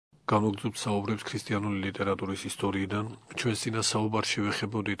განვაგრძობთ საუბრებს ქრისტიანული ლიტერატურის ისტორიიდან. Ჩვენ წინა საუბარში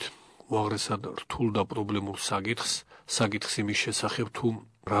ვეხებოდით უაღრესად რთულ და პრობლემურ საკითხს იმის შესახებ, თუ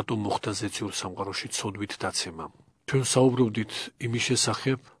რატომ მოხდა ზეციურ სამყაროში ცოდვით დაცემა. ჩვენ საუბრობდით იმის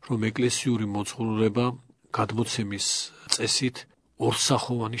შესახებ, რომ ეკლესიური მოძღვრება გადმოცემის წესით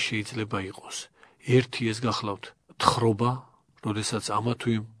ორსახოვანი შეიძლება იყოს. ერთი ეს გახლავთ თხრობა, როდესაც ამა თუ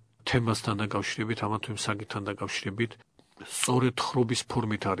იმ თემასთან დაკავშირებით, ამა თუ იმ საკითხთან დაკავშირებით სწორედ თხრობის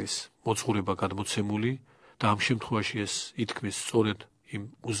ფორმით არის მოძღვრება გადმოცემული და ამ შემთხვევაში ეს ითქმის სწორედ იმ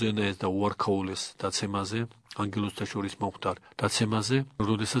უზენაეს და უარქაულეს დაცემაზე, ანგელოზთა შორის მომხდარ დაცემაზე,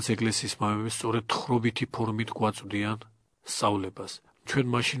 როდესაც ეკლესიის მამები სწორედ თხრობითი ფორმით გვაწვდიან სწავლებას. ჩვენ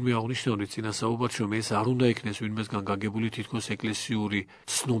მაშინვე აღნიშნავდით წინა საუბარში, რომ ეს არ უნდა იქნეს ვინმესგან გაგებული თითქოს ეკლესიური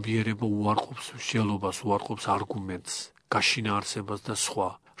ცნობიერება უარყოფს მსჯელობას, უარყოფს არგუმენტს, გაშინა არსებას და სხვა.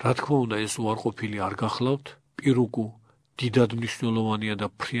 რა თქმა უნდა, ეს უარყოფილი არ გახლავთ, პირუკუ დიდად მნიშვნელოვანია და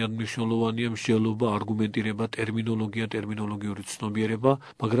ფრიად მნიშვნელოვანია მსჯელობა, არგუმენტირება, ტერმინოლოგია, ტერმინოლოგიური ცნობიერება,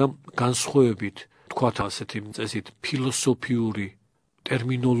 მაგრამ განსხვავებით, თქვათ ასეთი წესით, ფილოსოფიური,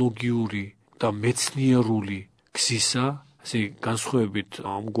 ტერმინოლოგიური და მეცნიერული გზისა, ასე განსხვავებით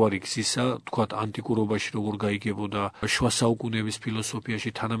ამგვარი გზისა, თქვათ ანტიკურობაში როგორ გაიგებოდა, შუა საუკუნეების ფილოსოფიაში,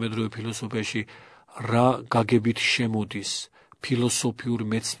 თანამედროვე ფილოსოფიაში რა გაგებით შემოდის ფილოსოფიურ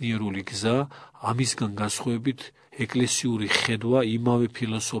მეცნიერული გზა, ამისგან განსხვავებით ეკლესიური ხედვა იმავე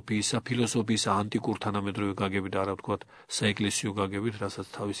ფილოსოფიის ანტიკურ თანამედროვე გაგებით, არა ვთქვათ საეკლესიო გაგებით, რასაც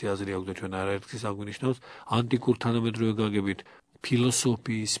თავისი აზრი აქვს და ჩვენ არაერთგზის აგვინიშნავს, ანტიკურ თანამედროვე გაგებით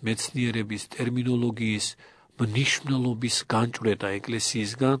ფილოსოფიის, მეცნიერების, ტერმინოლოგიის მნიშვნელობის განჭვრეტა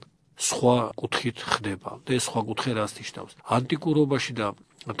ეკლესიისგან სხვა კუთხით ხდება და ეს სხვა კუთხე რას ნიშნავს? ანტიკურობაში და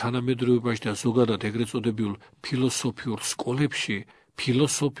თანამედროვეობაში და ზოგადად ეგრეთ წოდებულ ფილოსოფიურ სკოლებში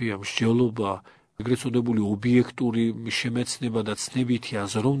ფილოსოფია, მსჯელობა, ეგრეთ წოდებული ობიექტური შემეცნება და ცნებითი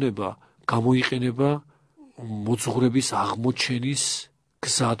აზროვნება გამოიყენება მოძღვრების აღმოჩენის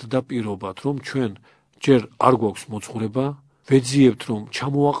გზად და პირობად, რომ ჩვენ ჯერ არ გვაქვს მოძღვრება, ვეძიებთ, რომ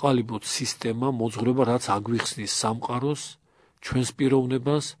ჩამოვაყალიბოთ სისტემა, მოძღვრება, რაც აგვიხსნის სამყაროს, ჩვენს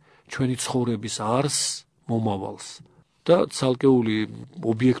პიროვნებას, ჩვენი ცხოვრების არსს, მომავალს. და ცალკეული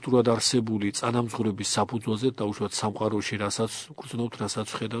ობიექტურად არსებული წანამძღვრების საფუძველზე დაუშვათ სამყაროში, რასაც გრძნობთ, რასაც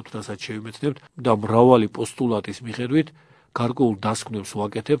ვხედავთ, რასაც შევიმეცნებთ და მრავალი პოსტულატის მიხედვით გარკვეულ დასკვნებს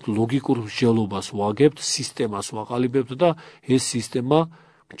ვაკეთებთ, ლოგიკურ მსჯელობას ვაგებთ, სისტემას ვაყალიბებთ და ეს სისტემა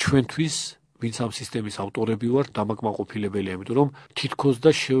ჩვენთვის, ვინც ამ სისტემის ავტორები ვართ, დამაკმაყოფილებელია, იმიტომ რომ თითქოს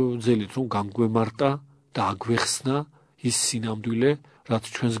და შევძელით, რომ გამგვემარტა და აგვეხსნა ის სინამდვილე, რაც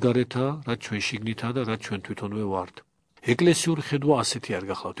ჩვენს გარეთაა, რაც ჩვენ შიგნითაა და რაც ჩვენ თვითონვე ვართ. ეკლესიური ხედვა ასეთი არ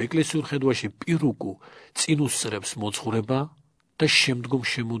გახლავთ. ეკლესიურ ხედვაში პირუკუ წინ უსწრებს მოძღვრება და შემდგომ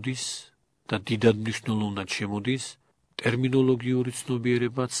შემოდის და დიდად მნიშვნელოვნად შემოდის ტერმინოლოგიური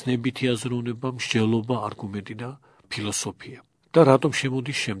ცნობიერება, ცნებითი აზროვნება, მსჯელობა, არგუმენტი და ფილოსოფია. და რატომ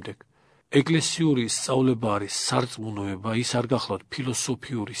შემოდის შემდეგ? ეკლესიური სწავლება არის სარწმუნოება, ის არ გახლავთ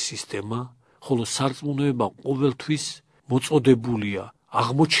ფილოსოფიური სისტემა, ხოლო სარწმუნოება ყოველთვის მოწოდებულია.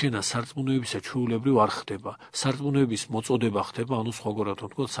 აღმოჩენა სარწმუნოებისა ჩვეულებრივ არ ხდება. სარწმუნოების მოწოდება ხდება, ანუ სხვაგვარად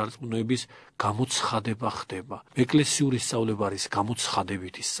ვთქვათ, სარწმუნოების გამოცხადება ხდება. ეკლესიური სწავლება არის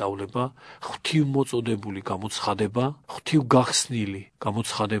გამოცხადებითი სწავლება, ღვთივმოწოდებული გამოცხადება, ღვთივგახსნილი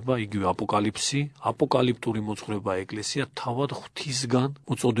გამოცხადება, იგივე აპოკალიფსი, აპოკალიპტური მოძღვრება ეკლესია თავად ღვთისგან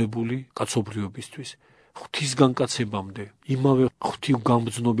მოწოდებული კაცობრიობისთვის. ღვთისგანკაცებამდე იმავე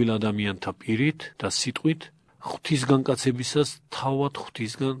ღვთივგამბრძნობილ ადამიანთა პირით და სიტყვით ღვთისგანკაცებისას თავად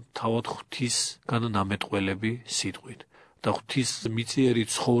ღვთისგან ნამეტყველები სიტყვით და ღვთისმიწიერი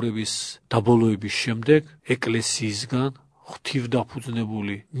ცხოვრების დაბოლოების შემდეგ ეკლესიისგან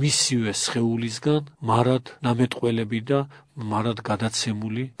ღვთივდაფუძნებული მისივე სხეულისგან მარად ნამეტყველები და მარად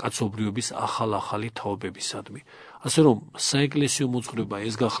გადაცემული კაცობრიობის ახალ-ახალი თაობებისადმი. ასე რომ საეკლესიო მოძღვრება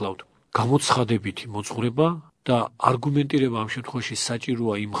ეს გახლავთ გამოცხადებითი მოძღვრება და არგუმენტირება ამ შემთხვევაში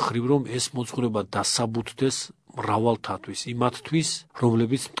საჭიროა იმ მხრივ, რომ ეს მოძღვრება დასაბუთდეს მრავალთათვის, იმათთვის,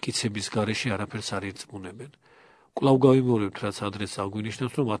 რომლებიც მტკიცების გარეშე არაფერს არ ირწმუნებენ. კვლავ გავიმეორებთ, რაც ადრეს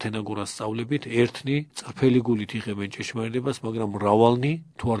აგვინიშნავს, რომ ათენაგორას სწავლებით ერთნი წრფელი გულით იღებენ ჭეშმარიტებას, მაგრამ მრავალნი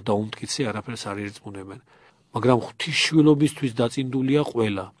თუ არ დაუმტკიცე არაფერს არ ირწმუნებენ. მაგრამ ღვთისშვილობისთვის დაწინდულია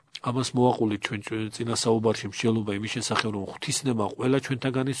ყველა. ამას მოვაყოლით ჩვენ წინა საუბარში მსჯელობა იმის შესახებ, რომ ღვთისნება ყველა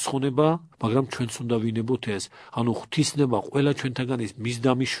ჩვენთაგანის ცხონება, მაგრამ ჩვენც უნდა ვინებოთ ეს. ანუ ღვთისნება ყველა ჩვენთაგანის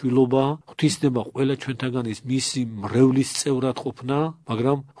მისდამი შვილობა, ღვთისნება ყველა ჩვენთაგანის მისი მრევლის წევრად ყოფნა,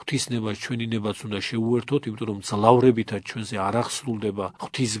 მაგრამ ღვთისნებას ჩვენი ნებაც უნდა შევუერთოთ, იმიტომ რომ ძლავრებითაც ჩვენზე არ აღსრულდება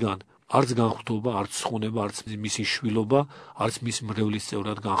ღვთისგან არც განხვრთობა, არც ცხონება, არც მისი შვილობა, არც მის მრევლის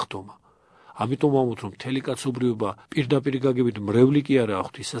წევრად განხდომა. ამიტომ ამოთ რომ მთელი კაცობრიობა პირდაპირ გაგებით მრევლი კი არა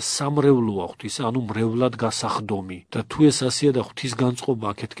ღვთისა, სამრევლოა ღვთისა, ანუ მრევლად გასახდომი. და თუ ეს ასია და ღვთის განწყობა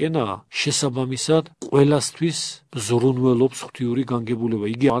აქეთკენაა, შესაბამისად ყველასთვის მზრუნველობს ღვთიური განგებულება.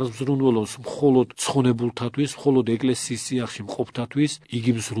 იგი არ მზრუნველობს მხოლოდ ცხონებულთათვის, მხოლოდ ეკლესიის სიახში მყოფთათვის,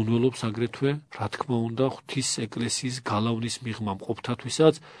 იგი მზრუნველობს აგრეთვე, რა თქმა უნდა, ღვთის ეკლესიის გალავნის მიღმა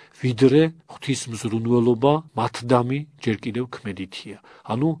მყოფთათვისაც, ვიდრე ღვთის მზრუნველობა მათდამი ჯერ კიდევ ქმედითია.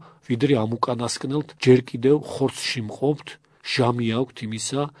 ანუ ვიდრე ამ უკანასკნელთ ჯერ კიდევ ხორცში მყოფთ, ჟამი აქვთ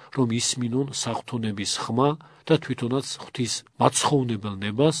იმისა, რომ ისმინონ საღვთონების ხმა და თვითონაც ღვთის მაცხოვნებელ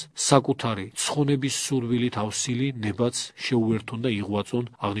ნებას საკუთარი ცხონების სურვილით ავსილი ნებაც შეუერთონ და იღვაწონ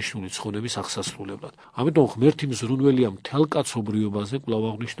აღნიშნული ცხონების აღსასრულებლად. ამიტომ ღმერთი მზრუნველია მთელ კაცობრიობაზე, კვლავ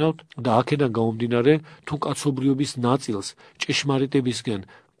აღნიშნავთ, და აქედან გამომდინარე, თუ კაცობრიობის ნაწილს ჭეშმარიტებისკენ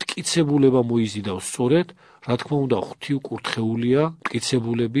მტკიცებულება მოიზიდავს სწორედ, რა თქმა უნდა, ღვთივკურთხეულია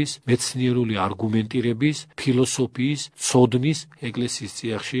მტკიცებულების, მეცნიერული არგუმენტირების, ფილოსოფიის, ცოდნის ეკლესიის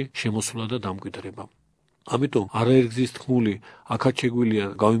წიაღში შემოსვლა და დამკვიდრება. ამიტომ არაერთგზის თქმული აქაც შეგვიძლია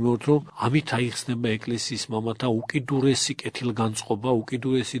გავიმეოროთ, რომ ამით აიხსნება ეკლესიის მამათა უკიდურესი კეთილგანწყობა,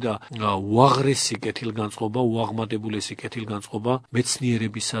 უკიდურესი და უაღრესი კეთილგანწყობა, უაღმადებულესი კეთილგანწყობა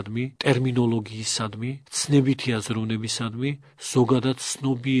მეცნიერებისადმი, ტერმინოლოგიისადმი, ცნებითი აზროვნებისადმი, ზოგადად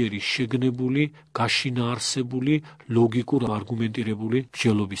ცნობიერი, შეგნებული, გაშინაარსებული, ლოგიკურ არგუმენტირებული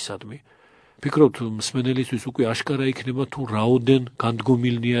მსჯელობისადმი. ფიქრობთ, მსმენელისთვის უკვე აშკარა იქნება, თუ რაოდენ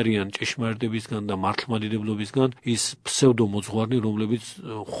განდგომილნი არიან ჭეშმარიტებისგან და მართლმადიდებლობისგან ის ფსევდომოძღვარნი, რომლებიც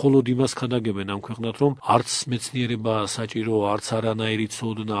მხოლოდ იმას ქადაგებენ ამ ქვეყნად, რომ არც მეცნიერება საჭიროა, არც არანაირი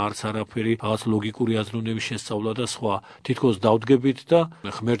ცოდნა, არც არაფერი, რაღაც ლოგიკური აზროვნების შესწავლა და სხვა. თითქოს დავდგებით და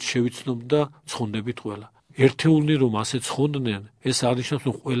ღმერთს შევიცნობთ და ცხონდებით ყველა. ერთეულნი რომ ასე ცხონდნენ, ეს არნიშნავს,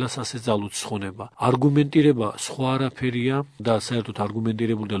 რომ ყველას ასე ძალუც ცხონება. არგუმენტირება სხვა არაფერია და საერთოდ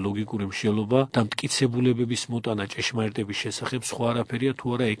არგუმენტირებული და ლოგიკური მსჯელობა და მტკიცებულებების მოტანა ჭეშმარიტების შესახებ სხვა არაფერია თუ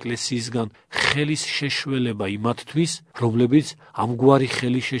არა ეკლესიისგან ხელის შეშველება იმათთვის, რომლებიც ამგვარი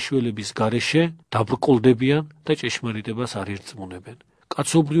ხელის შეშველების გარეშე დაბრკოლდებიან და ჭეშმარიტებას არ ირწმუნებენ.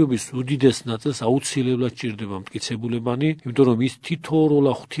 კაცობრიობის უდიდეს ნაწილს აუცილებლად სჭირდება მტკიცებულებანი, იმიტომ რომ ის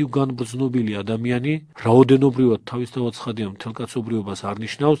თითოეულა ღვთივგანბრძნობილი ადამიანი, რაოდენობრივად თავისთავად ცხადია მთელ კაცობრიობას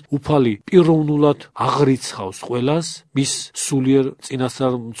არნიშნავს, უფალი პიროვნულად აღრიცხავს ყველას, მის სულიერ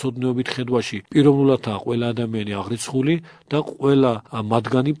წინასწარმცოდნეობით ხედვაში პიროვნულადაა ყველა ადამიანი აღრიცხული და ყველა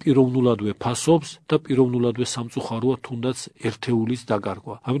მათგანი პიროვნულადვე ფასობს და პიროვნულადვე სამწუხაროა თუნდაც ერთეულის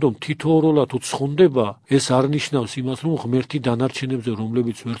დაკარგვა. ამიტომ თითოეულა თუ ცხონდება, ეს არნიშნავს იმას, რომ ღმერთი დანარჩენებზე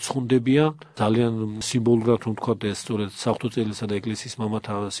რომლებიც ვერ ცხონდებიან, ძალიან სიმბოლურად რომ თქვა ეს სწორედ საღვთო წერილსა და ეკლესიის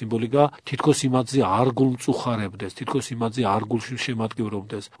მამათა სიმბოლიკა, თითქოს იმათზე არ გულმწუხარებდეს, თითქოს იმათზე არ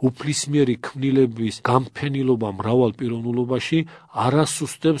გულშემატკივრობდეს. უფლისმიერი ქმნილების გამფენილობა მრავალ პიროვნულობაში არ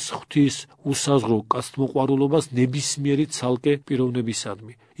ასუსტებს ღვთის უსაზღრო კაცთმოყვარულობას ნებისმიერი ცალკე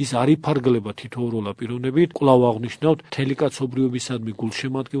პიროვნებისადმი. ის არ იფარგლება თითოეულა პიროვნებით, კვლავ აღნიშნავთ, მთელი კაცობრიობისადმი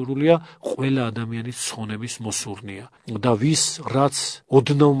გულშემატკივრულია, ყველა ადამიანის ცხონების მოსურნია. და ვის რაც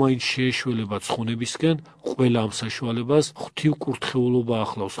ოდნავ მაინც შეეშველება ცხონებისკენ, ყველა ამ საშუალებას ღვთივკურთხეულობა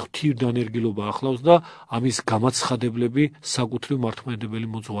ახლავს, ღვთივდანერგილობა ახლავს და ამის გამაცხადებლები საკუთრივ მართლმადიდებელი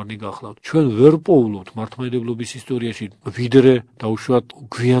მოძღვარნი გახლავთ. ჩვენ ვერ პოულობთ მართლმადიდებლობის ისტორიაში, ვიდრე დაუშვათ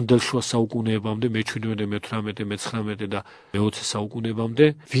გვიანდელ შუა საუკუნეებამდე, მე-17, მე-18, მე-19 და მე-20 საუკუნეებამდე,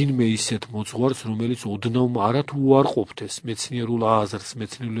 ვინმე ისეთ მოძღვარს, რომელიც ოდნავ არათუ უარყოფდეს მეცნიერულ აზრს,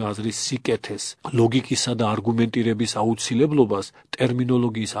 მეცნიერული აზრის სიკეთეს, ლოგიკისა და არგუმენტირების აუცილებლობას,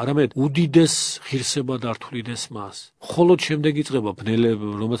 ტერმინოლოგიის, არამედ უდიდეს ღირსებად ართვლიდეს მას. მხოლოდ შემდეგ იწყება ბნელები,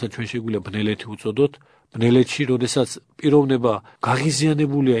 რომელსაც ჩვენ შეგვიძლია ბნელეთი უწოდოთ. ბნელეთში, როდესაც პიროვნება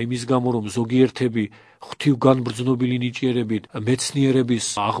გაღიზიანებულია იმის გამო, რომ ზოგიერთები ღვთივგანბრძნობილი ნიჭიერებით მეცნიერების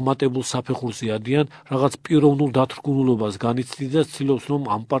აღმატებულ საფეხურზე ადიან, რაღაც პიროვნულ დათრგუნულობას განიცდიდა და ცდილობს, რომ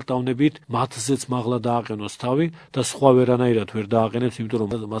ამპარტავნებით მათზეც მაღლა დააყენოს თავი და სხვა ვერანაირად ვერ დააყენებს, იმიტომ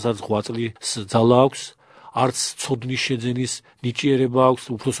რომ მასაც ღვაწლის ძალა აქვს, არც ცოდნის შეძენის ნიჭიერება აქვს,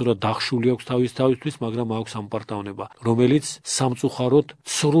 უпроსორად დახშული აქვს თავისთვის, მაგრამ აქვს ამპარტავნება, რომელიც სამწუხაროდ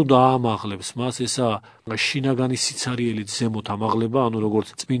ცრუ დაამაღლებს მას. ესა შინაგანი სიცარიელით ზემოთ ამაღლება, ანუ როგორც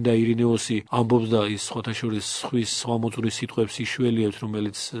წმინდა ირინეოსი ამბობს და ის სხვათა შორის სხვა მოძღვრის სიტყვებს იშველიებს,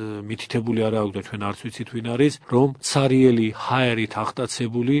 რომელიც მითითებული არ აქვს და ჩვენ არც ვიცით ვინ არის, რომ ცარიელი ჰაერით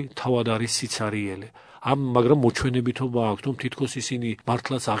აღტაცებული თავად არის სიცარიელე. მაგრამ მოჩვენებითობა აქვს, რომ თითქოს ისინი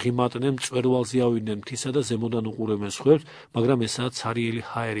მართლაც აღიმატნენ, მწვერვალზე ავიდნენ მთისა და ზემოდან უყურებენ სხვებს, მაგრამ ესაა ცარიელი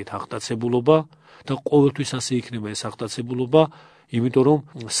ჰაერით აღტაცებულობა და ყოველთვის ასე იქნება ეს აღტაცებულობა, იმიტომ რომ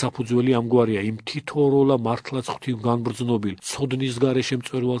საფუძველი ამგვარია იმ თითოეულა მართლაც ღვთივ განბრძნობილ ცოდნის გარეშე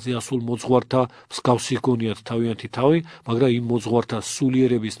მწვერვალზე ასულ მოძღვართა მსგავსი გონიათ თავიანთი თავი, მაგრამ იმ მოძღვართა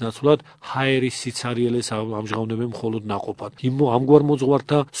სულიერების ნაცვლად ჰაერის სიცარიელეს ამჟღავნებენ მხოლოდ ნაყოფად. ამგვარ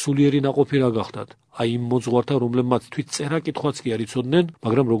მოძღვართა სულიერი ნაყოფი რა გახდათ? აი იმ მოძღვართა, რომლებმაც თვით წერა-კითხვაც კი არ იცოდნენ,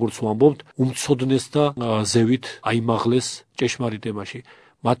 მაგრამ როგორც ვამბობთ, უმცოდნეს და ზევით აიმაღლეს ჭეშმარიტებაში.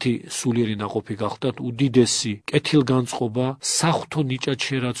 მათი სულიერი ნაყოფი გახდათ უდიდესი კეთილგანწყობა, საღვთო ნიჭად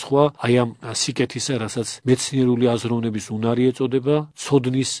შერაცხვა აი ამ სიკეთისა, რასაც მეცნიერული აზროვნების უნარი ეწოდება,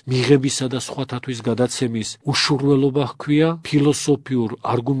 ცოდნის მიღებისა და სხვათათვის გადაცემის უშურველობა ჰქვია, ფილოსოფიურ,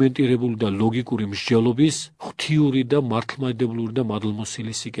 არგუმენტირებული და ლოგიკური მსჯელობის, ღვთიური და მართლმადიდებლური და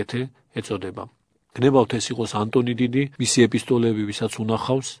მადლმოსილი სიკეთე ეწოდება. გნებავთ ეს იყოს ანტონი დიდი, მისი ეპისტოლეები, ვისაც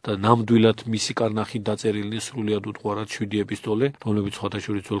უნახავს და ნამდვილად მისი კარნახით დაწერილი სრულიად უტყუარად 7 ეპისტოლე, რომლებიც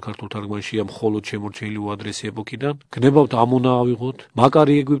სხვადასხვა ძველ ქართულ თარგმანშია მხოლოდ შემორჩენილი უადრესი ეპოქიდან. გნებავთ ამონა ავიღოთ,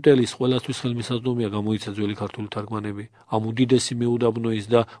 მაკარი ეგვიპტელის ყველასთვის ხელმისაწვდომია გამოიცა ძველი ქართული თარგმანები. ამ უდიდესი მეუდაბნოის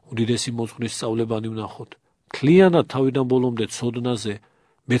და უდიდესი მოძღვრის სწავლებანი ვნახოთ. მთლიანად თავიდან ბოლომდე ცოდნაზე,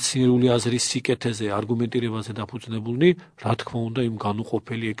 მეცნიერული აზრის სიკეთეზე, არგუმენტირებაზე დაფუძნებულნი, რა თქმა უნდა, იმ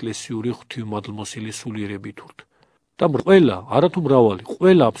განუყოფელი ეკლესიური ღვთივმადლმოსილი სულიერებით ვართ. და ყველა, არათუ მრავალი,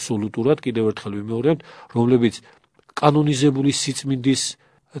 ყველა აბსოლუტურად, კიდევ ერთხელ ვიმეორებთ, რომლებიც კანონიზებული სიწმინდის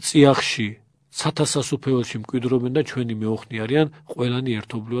წიაღში, ცათასასუფეველში მკვიდრობენ და ჩვენი მეოხნი არიან, ყველანი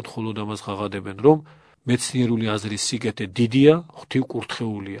ერთობლივად მხოლოდ ამას ღაღადებენ, რომ მეცნიერული აზრის სიკეთე დიდია,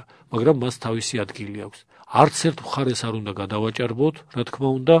 ღვთივკურთხეულია, მაგრამ მას თავისი ადგილი აქვს. არც ერთ მხარეს არ უნდა გადავაჭარბოთ, რა თქმა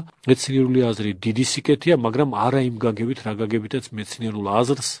უნდა, მეცნიერული აზრი დიდი სიკეთეა, მაგრამ არა იმ გაგებით, რა გაგებითაც მეცნიერულ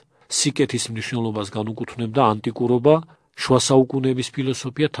აზრს, სიკეთის მნიშვნელობას განუკუთვნებდა ანტიკურობა, შუა საუკუნეების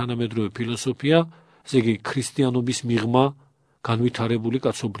ფილოსოფია, თანამედროვე ფილოსოფია, ესე იგი ქრისტიანობის მიღმა განვითარებული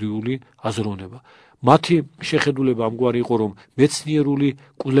კაცობრიული აზროვნება. მათი შეხედულება ამგვარი იყო, რომ მეცნიერული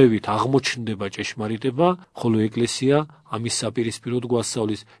კვლევით აღმოჩნდება ჭეშმარიტება, ხოლო ეკლესია ამის საპირისპიროდ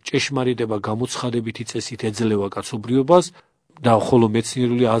გვასწავლის ჭეშმარიტება გამოცხადებითი წესით ეძლევა კაცობრიობას და ხოლო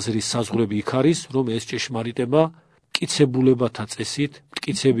მეცნიერული აზრის საზღვრები იქ არის, რომ ეს ჭეშმარიტება მტკიცებულებათა წესით,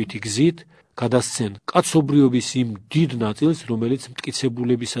 მტკიცებითი გზით გადასცენ კაცობრიობის იმ დიდ ნაწილს, რომელიც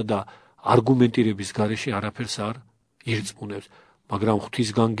მტკიცებულებისა და არგუმენტირების გარეშე არაფერს არ ირწმუნებს. მაგრამ ღვთის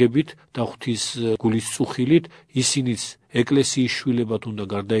განგებით და ღვთის გულის წუხილით ისინიც ეკლესიის შვილებად უნდა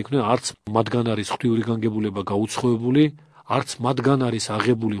გარდაიქმნენ, არც მათგან არის ღვთიური განგებულება გაუცხოებული, არც მათგან არის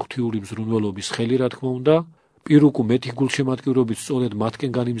აღებული ღვთიური მზრუნველობის ხელი, რა თქმა უნდა, პირუკუ მეტი გულშემატკივრობით სწორედ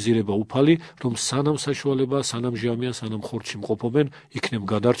მათკენ განიმზირება უფალი, რომ სანამ საშუალება, სანამ ჟამია, სანამ ხორცში მყოფობენ, იქნებ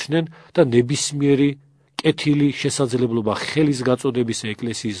გადარჩნენ და ნებისმიერი კეთილი შესაძლებლობა ხელის გაწოდების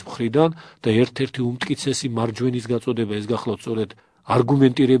ეკლესიის მხრიდან და ერთ-ერთი უმტკიცესი მარჯვენის გაწოდება ეს გახლავთ სწორედ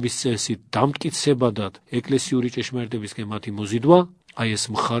არგუმენტირების წესით დამტკიცებადად ეკლესიური ჭეშმარიტებისკენ მათი მოზიდვა, აი ეს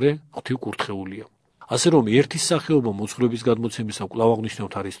მხარე ღვთივკურთხეულია. ასე რომ ერთი სახეობა მოძღვრების გადმოცემისა კვლავ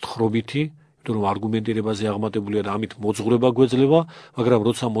აღნიშნავთ არის თხრობითი, იმიტომ რომ არგუმენტირებაზე აღმატებულია და ამით მოძღვრება გვეძლება, მაგრამ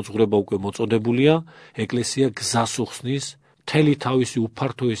როცა მოძღვრება უკვე მოწოდებულია, ეკლესია გზას უხსნის მთელი თავისი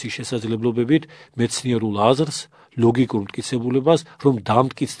უფართოესი შესაძლებლობებით მეცნიერულ აზრს, ლოგიკურ მტკიცებულებას, რომ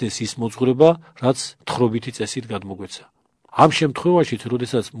დამტკიცდეს ის მოძღვრება, რაც თხრობითი წესით გადმოგვეცა. ამ შემთხვევაშიც,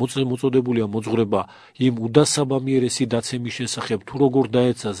 როდესაც მოწოდებულია მოძღვრება იმ უდასაბამიერესი დაცემის შესახებ, თუ როგორ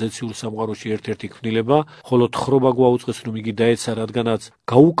დაეცა ზეციურ სამყაროში ერთ-ერთი ქმნილება, ხოლო თხრობა გვაუწყეს, რომ იგი დაეცა, რადგანაც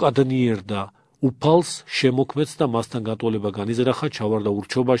გაუკადნიერდა უფალს, შემოქმედს და მასთან გატოლება განიზრახა, ჩავარდა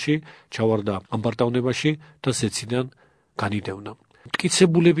ურჩობაში, ჩავარდა ამბარტავნებაში და ზეციდან განიდევნა.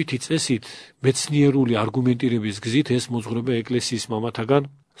 მტკიცებულებითი წესით, მეცნიერული არგუმენტირების გზით ეს მოძღვრება ეკლესიის მამათაგან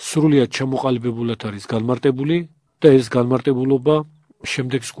სრულიად ჩამოყალიბებულად არის განმარტებული და ეს განმარტებულობა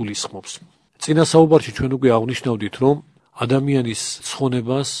შემდეგს გულისხმობს. წინა საუბარში ჩვენ უკვე აღნიშნავდით, რომ ადამიანის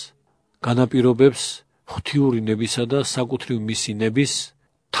ცხონებას განაპირობებს ღვთიური ნებისა და საკუთრივ მისი ნების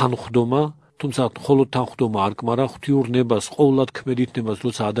თანხდომა, თუმცა მხოლოდ თანხდომა არ კმარა, ღვთიურ ნებას, ყოვლად ქმედით ნებას,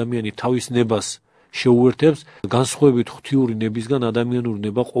 როცა ადამიანი თავის ნებას შეუერთებს, განსხვავებით ღვთიური ნებისგან ადამიანური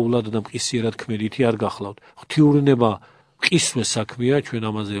ნება ყოვლად და მყისიერად ქმედითი არ გახლავთ. ღვთიური ნება მყისვე საქმეა, ჩვენ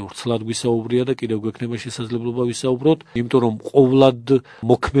ამაზე ვრცლად გვისაუბრია და კიდევ გვექნება შესაძლებლობა ვისაუბროთ, იმიტომ რომ ყოვლად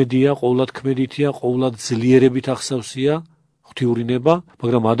მოქმედია, ყოვლად ქმედითია, ყოვლად ძლიერებით ახსავსია ღვთიური ნება,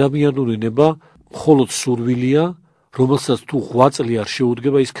 მაგრამ ადამიანური ნება მხოლოდ სურვილია, რომელსაც თუ ღვაწლი არ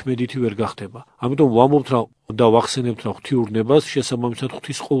შეუდგება, ის ქმედითი ვერ გახდება. ამიტომ ვამბობთ და ვახსენებთ რა ღვთიურ ნებას, შესაბამისად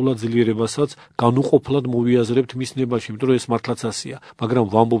ღვთის ყოვლად ძლიერებასაც განუყოფლად მოვიაზრებთ მის ნებაში, იმიტომ რომ ეს მართლაც ასეა, მაგრამ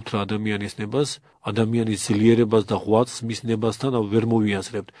ვამბობთ რა ადამიანის ნებას, ადამიანის ძლიერებას და ღვაწლს მის ნებასთან ვერ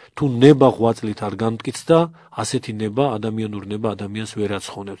მოვიაზრებთ. თუ ნება ღვაწლით არ განმტკიცდა, ასეთი ნება, ადამიანურ ნება ადამიანს ვერ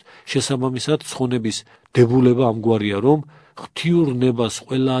აცხონებს. შესაბამისად, ცხონების დებულება ამგვარია, რომ ღვთიურ ნებას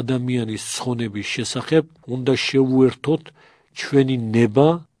ყველა ადამიანის ცხონების შესახებ უნდა შევუერთოთ ჩვენი ნება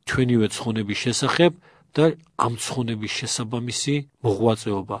ჩვენივე ცხონების შესახებ და ამ ცხონების შესაბამისი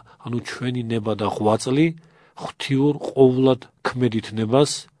მოღვაწეობა. ანუ ჩვენი ნება და ღვაწლი ღვთიურ ყოვლად ქმედით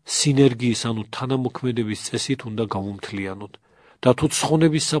ნებას სინერგიის, ანუ თანამოქმედების წესით უნდა გავუმთლიანოთ. და თუ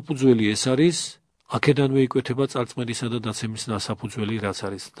ცხონების საფუძველი ეს არის, აქედანვე იკვეთება წარწმენისა და დაცემის საფუძველი, რაც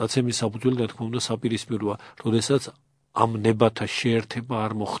არის. დაცემის საფუძველი, რა თქმა უნდა, საპირისპიროა, როდესაც ამ ნებათა შეერთება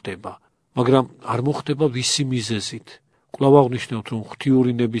არ მოხდება. მაგრამ არ მოხდება ვისი მიზეზით. კვლავ აღნიშნავთ, რომ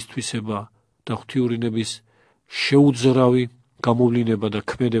ღვთიური ნების თვისება და ღვთიური ნების შეუძრავი გამოვლინება და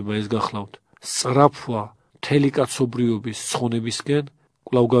ქმედება ეს გახლავთ სწრაფვა მთელი კაცობრიობის ცხონებისკენ.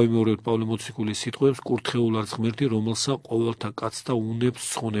 კვლავ გავიმეორებთ პავლე მოციქულის სიტყვებს, კურთხეულ არც ღმერთი, რომელსა ყოველთა კაცთა უნებს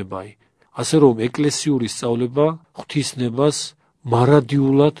ცხონებაი. ასე რომ ეკლესიური სწავლება ღვთისნებას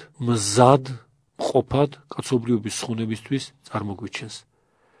მარადიულად მზად მყოფად კაცობრიობის ცხონებისთვის წარმოგვიჩენს.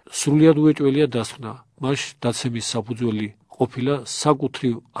 სრულიად უეჭველია დასკვნა, მას დაცემის საფუძველი ყოფილა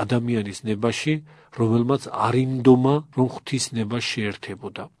საკუთრივ ადამიანის ნებაში, რომელმაც არ ინდომა, რომ ღვთის ნება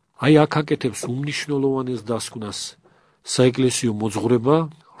შეერთებოდა. აი აქ აკეთებს უმნიშვნელოვანეს დასკვნას საეკლესიო მოძღვრება,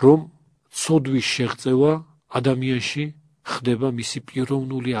 რომ ცოდვის შეღწევა ადამიანში ხდება მისი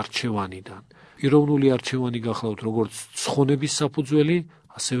პიროვნული არჩევანიდან. პიროვნული არჩევანი გახლავთ როგორც ცხონების საფუძველი,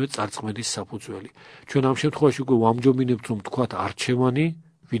 ასევე წარწმენის საფუძველი. ჩვენ ამ შემთხვევაში უკვე ვამჯობინებთ, რომ თქვათ არჩევანი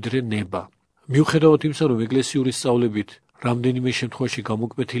ვიდრე ნება. მიუხედავად იმისა, რომ ეკლესიური სწავლებით რამდენიმე შემთხვევაში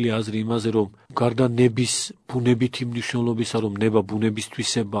გამოკვეთილი აზრი იმაზე, რომ გარდა ნების ბუნებითი მნიშვნელობისა, რომ ნება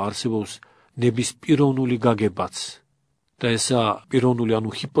ბუნებისთვისება არსებობს ნების პიროვნული გაგებაც და ესა პიროვნული, ანუ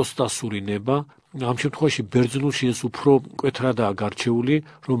ჰიპოსტასური ნება, ამ შემთხვევაში ბერძნულში ეს უფრო მკვეთრადაა გარჩეული,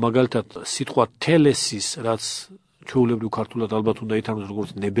 რომ მაგალითად სიტყვა თელესის, რაც ჩვეულებრივ ქართულად ალბათ უნდა ითარგმნოს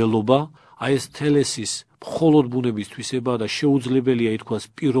როგორც ნებელობა, აი ეს თელესის მხოლოდ ბუნებისთვისება და შეუძლებელია ითქვას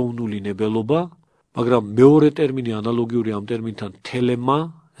პიროვნული ნებელობა, მაგრამ მეორე ტერმინი ანალოგიური ამ ტერმინთან თელემა,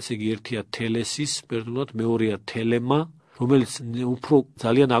 ესე იგი ერთია თელესის, ბერძნულად მეორეა თელემა, რომელიც უფრო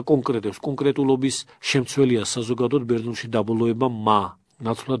ძალიან აკონკრეტებს კონკრეტულობის შემცველია საზოგადოდ ბერძნულში დაბოლოება მა,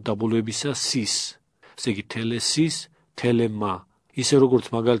 ნაცვლად დაბოლოებისა სის. ესე იგი თელესის, თელემა. ისე როგორც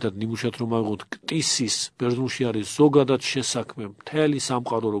მაგალითად ნიმუშად რომ ავიღოთ ქტისის, ბერძნულში არის ზოგადად შესაქმე მთელი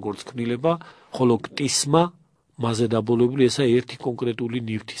სამყარო როგორც ქმნილება, ხოლო ქტისმა მასზე დაბოლოებული ესა ერთი კონკრეტული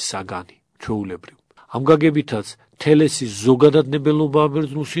ნივთის საგანი, ჩვეულებრივ. ამ გაგებითაც თელესის ზოგადად ნებელობაა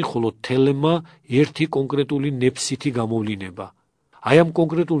ბერძნულში, ხოლო თელემა ერთი კონკრეტული ნეფსითი გამოვლინება. აი ამ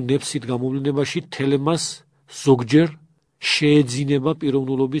კონკრეტულ ნეფსით გამოვლინებაში თელემას ზოგჯერ შეეძინება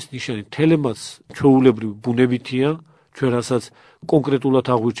პიროვნულობის ნიშანი. თელემაც ჩვეულებრივ ბუნებითია, ჩვენ რასაც კონკრეტულად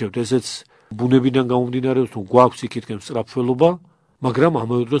აღვიჩევთ, ესეც ბუნებიდან გამომდინარეობს, რომ გვაქვს იქითკენ სწრაფველობა, მაგრამ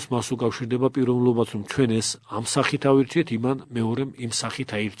ამავე დროს მას უკავშირდება პიროვნულობაც, რომ ჩვენ ეს ამ სახით ავირჩიეთ, იმან მეორემ იმ სახით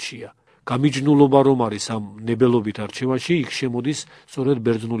აირჩია. გამიჯნულობა რომ არის ამ ნებელობით არჩევაში, იქ შემოდის სწორედ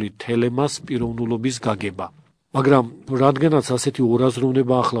ბერძნული თელემას პიროვნულობის გაგება. მაგრამ რადგანაც ასეთი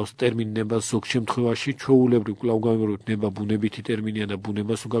ორაზროვნება ახლავს ტერმინ ნებას ზოგ შემთხვევაში, ჩვეულებრივ კვლავ გავიმეორებთ, ნება ბუნებითი ტერმინია და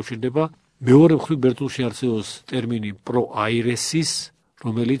ბუნებას უკავშირდება, მეორე მხრივ ბერძნულში არსებობს ტერმინი პროაირესის,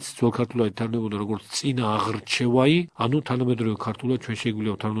 რომელიც ძველ ქართულად ითარგმნებოდა როგორც წინა აღრჩევაი, ანუ თანამედროვე ქართულად ჩვენ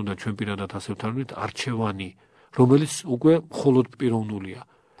შეგვიძლია ვთარგმნოთ და ჩვენ პირადად ასე ვთარგმნით არჩევანი, რომელიც უკვე მხოლოდ პიროვნულია.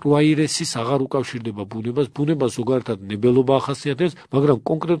 პროაირესის აღარ უკავშირდება ბუნებას, ბუნება ზოგადად ნებელობა ახასიათებს, მაგრამ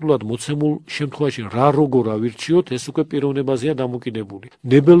კონკრეტულად მოცემულ შემთხვევაში რა როგორ ავირჩიოთ, ეს უკვე პიროვნებაზეა დამოკიდებული.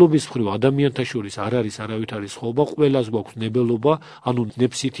 ნებელობის მხრივ ადამიანთა შორის არ არის არავითარი სხვაობა, ყველას გვაქვს ნებელობა, ანუ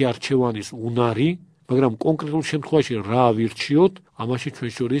ნეფსითი არჩევანის უნარი, მაგრამ კონკრეტულ შემთხვევაში რა ავირჩიოთ, ამაში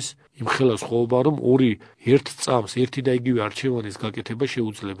ჩვენ შორის იმხელა სხვაობაა, რომ ორი ერთ წამს ერთი და იგივე არჩევანის გაკეთება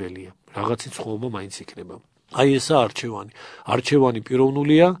შეუძლებელია. რაღაცით სხვაობა მაინც იქნება. აი ესა არჩევანი. არჩევანი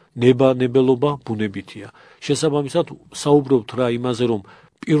პიროვნულია, ნება ნებელობა ბუნებითია. შესაბამისად საუბრობთ რა იმაზე, რომ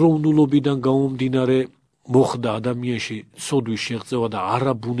პიროვნულობიდან გამომდინარე მოხდა ადამიანში ცოდვის შეღწევა და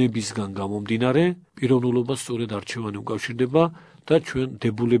არა ბუნებისგან გამომდინარე, პიროვნულობა სწორედ არჩევანი უკავშირდება და ჩვენ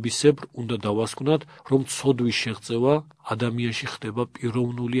დებულებისებრ უნდა დავასკვნათ, რომ ცოდვის შეღწევა ადამიანში ხდება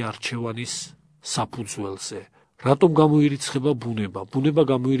პიროვნული არჩევანის საფუძველზე. რატომ გამოირიცხება ბუნება? ბუნება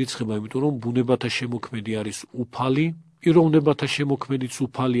გამოირიცხება, იმიტომ რომ ბუნებათა შემოქმედი არის უფალი, პიროვნებათა შემოქმედიც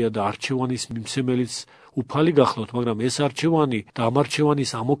უფალია და არჩევანის მიმსემელიც უფალი გახლავთ, მაგრამ ეს არჩევანი და ამ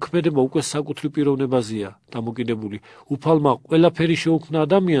არჩევანის ამოქმედება უკვე საკუთრივ პიროვნებაზეა დამოკიდებული. უფალმა ყველაფერი შეუქმნა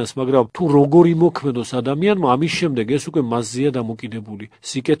ადამიანს, მაგრამ თუ როგორ იმოქმედოს ადამიანმა, ამის შემდეგ ეს უკვე მასზეა დამოკიდებული.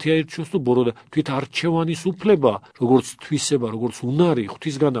 სიკეთე აირჩიოს თუ ბორო და თვით არჩევანის უფლება, როგორც თვისება, როგორც უნარი,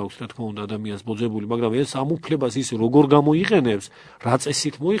 ღვთისგან აქვს, რა თქმა უნდა, ადამიანს მოძებული, მაგრამ ეს ამ უფლებას ის როგორ გამოიყენებს, რა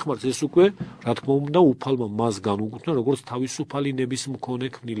წესით მოიხმარს, ეს უკვე, რა თქმა უნდა, უფალმა მას განუგრძნა, როგორც თავისუფალი ნების მქონე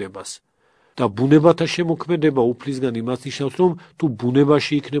ქმნილებას. და ბუნებათა შემოქმედება უფლისგან იმას ნიშნავს, რომ თუ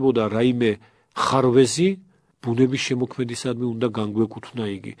ბუნებაში იქნებოდა რაიმე ხარვეზი, ბუნების შემოქმედისადმი უნდა განგვეკუთვნა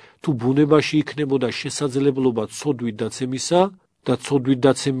იგი. თუ ბუნებაში იქნებოდა შესაძლებლობა ცოდვით დაცემისა და ცოდვით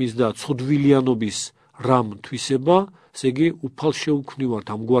დაცემის და ცოდვილიანობის რამ თვისება, ესე იგი უფალს შეუქმნივართ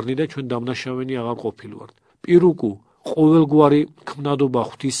ამგვარნი და ჩვენ დამნაშავენი აღარ ყოფილვართ. პირუკუ ყოველგვარი ქმნადობა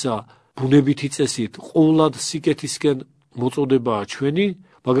ღვთისა ბუნებითი წესით ყოვლად სიკეთისკენ მოწოდებაა ჩვენი,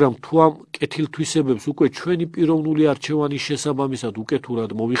 მაგრამ თუ ამ კეთილთვისებებს უკვე ჩვენი პიროვნული არჩევანის შესაბამისად უკეთურად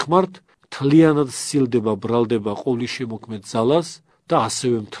მოვიხმართ, მთლიანად სცილდება, ბრალდება ყოვლის შემოქმედ ძალას და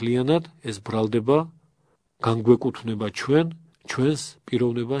ასევე მთლიანად ეს ბრალდება განგვეკუთვნება ჩვენს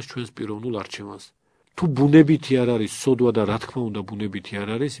პიროვნებას, ჩვენს პიროვნულ არჩევანს. თუ ბუნებითი არ არის ცოდვა და რა თქმა უნდა ბუნებითი არ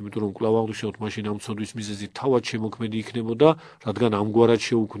არის, იმიტომ რომ კვლავ აღნიშნავთ, მაშინ ამ ცოდვის მიზეზი თავად შემოქმედი იქნებოდა, რადგან ამგვარად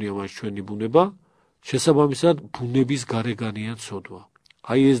შეუქმნია მას ჩვენი ბუნება, შესაბამისად ბუნების გარეგანია ცოდვა.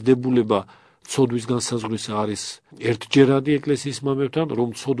 აი ეს დებულება ცოდვის განსაზღვრისა არის ერთჯერადი ეკლესიის მამებთან, რომ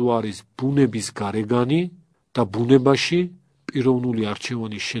ცოდვა არის ბუნების გარეგანი და ბუნებაში პიროვნული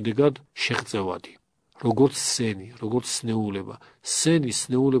არჩევანის შედეგად შეღწევადი. როგორც სენი, როგორც სნეულება. სენი,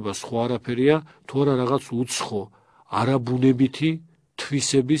 სნეულება სხვა არაფერია, თუ არა რაღაც უცხო, არაბუნებითი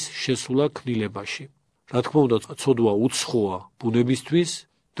თვისების შესულა ქმნილებაში. რა თქმა უნდა, ცოდვა უცხოა ბუნებისთვის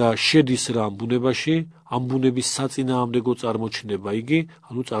და შედის რა ამ ბუნებაში, ამ ბუნების საწინააღმდეგო წარმოჩნდება იგი,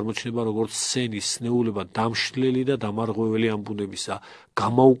 ანუ წარმოჩნდება როგორც სენის, სნეულება, დამშლელი და დამარღვეველი ამ ბუნებისა,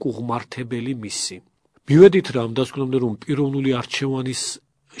 გამაუკუღმართებელი მისი. მივედით რა ამ დასკვნამდე, რომ პიროვნული არჩევანის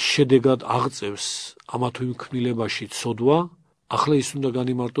შედეგად აღწევს ამა თუ იმ ქმნილებაში ცოდვა, ახლა ის უნდა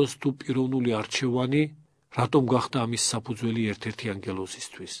განიმარტოს თუ პიროვნული არჩევანი რატომ გახდა ამის საფუძველი ერთ-ერთი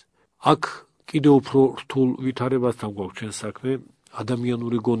ანგელოზისთვის. აქ კიდევ უფრო რთულ ვითარებასთან გვაქვს ჩვენ საქმე,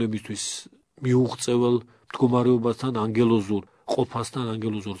 ადამიანური გონებისთვის მიუღწევალ მდგომარეობასთან, ანგელოზურ ყოფასთან,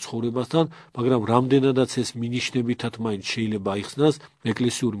 ანგელოზურ ცხოვრებასთან, მაგრამ რამდენადაც ეს მინიშნებითად მაინც შეიძლება აიხსნას,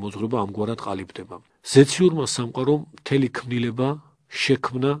 ეკლესიური მოძღვრება ამგვარად ყალიბდება. ზეციურმა სამყარომ მთელი ქმნილება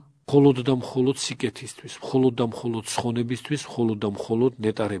შექმნა მხოლოდ და მხოლოდ სიკეთისთვის, მხოლოდ და მხოლოდ ცხონებისთვის, მხოლოდ და მხოლოდ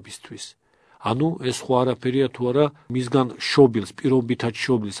ნეტარებისთვის. ანუ ეს სხვა არაფერია თუ არა მისგან შობილს, პირობითად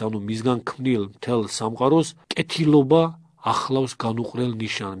შობილს, ანუ მისგან ქმნილ მთელ სამყაროს კეთილობა ახლავს განუყრელ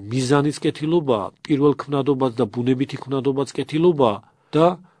ნიშანს. მიზანიც კეთილობაა, პირველ ქმნადობაც და ბუნებითი ქმნადობაც კეთილობაა და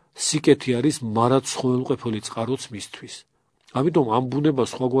სიკეთე არის მარადმწვანე წყაროც მისთვის. ამიტომ ამ ბუნებას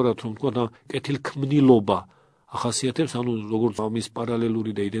სხვაგვარად რომ თქვა და კეთილქმნილობა ახასიათებს, ანუ როგორც ამის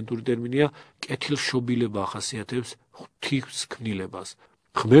პარალელური და იდენტური ტერმინია, კეთილშობილება ახასიათებს ღვთის ქმნილებას.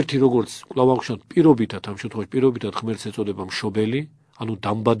 ღმერთი როგორც კვლავ აღნიშნავთ პირობითად, ამ შემთხვევაში პირობითად ღმერთს ეწოდება მშობელი, ანუ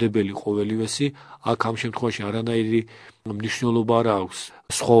დამბადებელი ყოველივესი, აქ ამ შემთხვევაში არანაირი მნიშვნელობა არ აქვს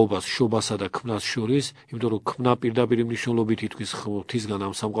სხვაობას შობასა და ქმნას შორის, იმიტომ რომ ქმნა პირდაპირ მნიშვნელობით ითქვის ღვთისგან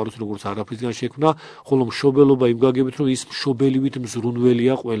ამ სამყაროს როგორც არაფრისგან შექმნა, ხოლო მშობელობა იმ გაგებით, რომ ის მშობელივით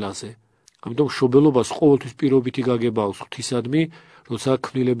მზრუნველია ყველაზე. ამიტომ მშობელობას ყოველთვის პირობითი გაგება აქვს ღვთისადმი, როცა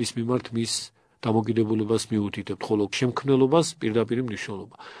ქმნილების მიმართ მის დამოკიდებულებას მიუთითებთ, ხოლო შემქმნელობას პირდაპირ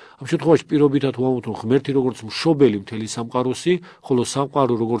მნიშვნელობა. ამ შემთხვევაში პირობითად ვამბობთ, რომ ღმერთი როგორც მშობელი მთელი სამყაროსი, ხოლო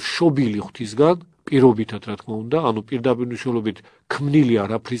სამყარო როგორც შობილი ღვთისგან, პირობითად რა თქმა უნდა, ანუ პირდაპირ მნიშვნელობით ქმნილი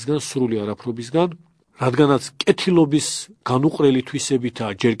არაფრისგან, სრული არაფრობისგან, რადგანაც კეთილობის განუყრელი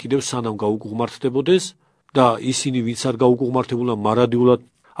თვისებითაა ჯერ კიდევ სანამ გაუკუღმართდებოდეს და ისინი ვინც არ გაუკუღმართებულა მარადიულად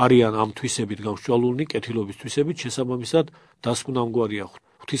არიან ამ თვისებით გამსჭვალულნი, კეთილობის თვისებით, შესაბამისად დასკვნა ამგვარია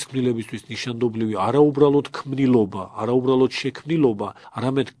ღვთისქმნილებისთვის ნიშანდობლივი არაუბრალოდ ქმნილობა, არაუბრალოდ შექმნილობა,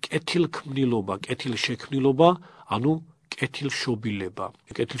 არამედ კეთილქმნილობა, კეთილშექმნილობა, ანუ კეთილშობილება.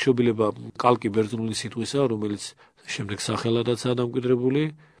 კეთილშობილება კალკი ბერძნული სიტყვისაა, რომელიც შემდეგ სახელადაცაა დამკვიდრებული,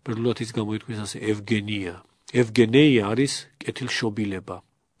 ბერძნულად ის გამოითქმის ასე ევგენია. ევგენეია არის კეთილშობილება,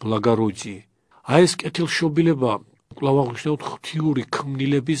 ბლაგაროჯი. აი ეს კეთილშობილება კვლავ აღნიშნავთ ღვთიური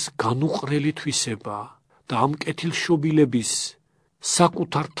ქმნილების განუყრელი თვისებაა და ამ კეთილშობილების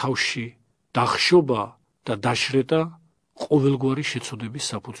საკუთარ თავში დახშობა და დაშრეტა ყოველგვარი შეცოდების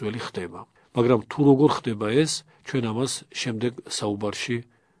საფუძველი ხდება. მაგრამ თუ როგორ ხდება ეს, ჩვენ ამას შემდეგ საუბარში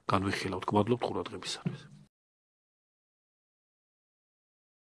განვიხილავთ. გმადლობთ ყურადღებისათვის.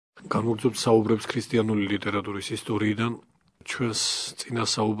 განვაგრძობთ საუბრებს ქრისტიანული ლიტერატურის ისტორიიდან. ჩვენს წინა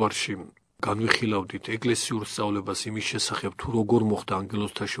საუბარში განვიხილავდით ეკლესიურ სწავლებას იმის შესახებ, თუ როგორ მოხდა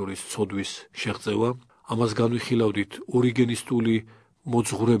ანგელოზთა შორის ცოდვის შეღწევა, ამას განვიხილავდით ორიგენისტული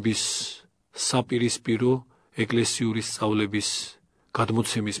მოძღვრების საპირისპირო ეკლესიური სწავლების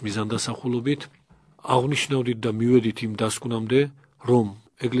გადმოცემის მიზანდასახულობით, აღნიშნავდით და მივედით იმ დასკვნამდე, რომ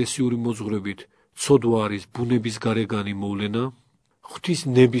ეკლესიური მოძღვრებით ცოდვა არის ბუნების გარეგანი მოვლენა, ღვთის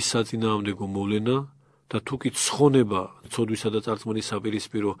ნების საწინააღმდეგო მოვლენა და თუკი ცხონება, ცოდვისა და წარწმუნის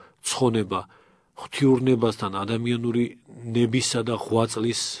საპირისპირო ცხონება ღვთიურნებასთან ადამიანური ნებისა და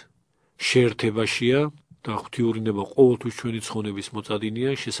ღვაწლის შეერთებაშია და ღვთიური ნება ყოველთვის ჩვენი ცხონების მოწადინია,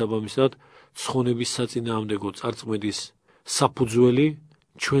 შესაბამისად ცხონების საწინააღმდეგო წარწმედის საფუძველი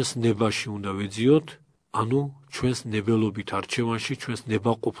ჩვენს ნებაში უნდა ვეძიოთ, ანუ ჩვენს ნებელობით არჩევანში, ჩვენს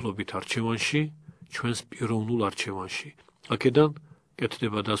ნებაყოფლობით არჩევანში, ჩვენს პიროვნულ არჩევანში. აქედან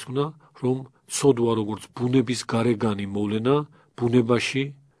კეთდება დასკვნა, რომ ცოდვა როგორც ბუნების გარეგანი მოვლენა, ბუნებაში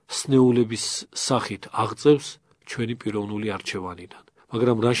სნეულების სახით აღწევს ჩვენი პიროვნული არჩევანიდან.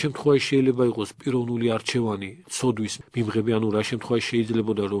 მაგრამ რა შემთხვევაში შეიძლება იყოს პიროვნული არჩევანი ცოდვის მიმღები, ანუ რა შემთხვევაში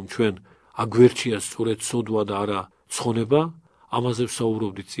შეიძლებოდა რომ ჩვენ აგვერჩიას სწორედ ცოდვა და არა ცხონება, ამაზე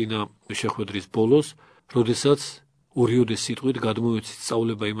ვსაუბრობდით წინა შეხვედრის ბოლოს, როდესაც ორიოდე სიტყვით გადმოვეცით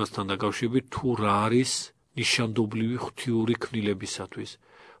სწავლება იმასთან დაკავშირებით, თუ რა არის ნიშანდობლივი ღვთიური ქმნილებისათვის.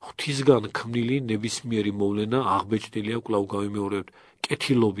 ღვთისგან ქმნილი ნებისმიერი მოვლენა აღბეჭდილია, კვლავ გავიმეორებთ,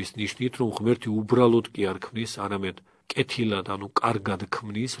 კეთილობის ნიშნით, რომ ღმერთი უბრალოდ კი არ ქმნის, არამედ კეთილად, ანუ კარგად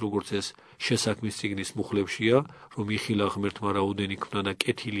ქმნის, როგორც ეს შესაქმის წიგნის მუხლებშია, რომ იხილა ღმერთმა რაოდენი ქმნა და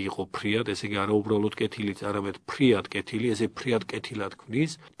კეთილი იყო ფრიად, ესე იგი არა უბრალოდ კეთილიც, არამედ ფრიად კეთილი, ესე ფრიად კეთილად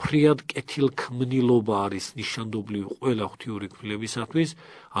ქმნის, ფრიად კეთილქმნილობა არის ნიშანდობლივი ყველა ღვთიური ქმნილებისათვის,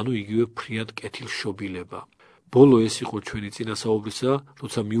 ანუ იგივე ფრიად კეთილშობილება. ბოლო ეს იყო ჩვენი წინასაუბრისა,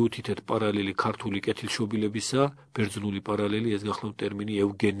 როცა მიუთითეთ პარალელი ქართული კეთილშობილებისა, ბერძნული პარალელი, ეს გახლავთ ტერმინი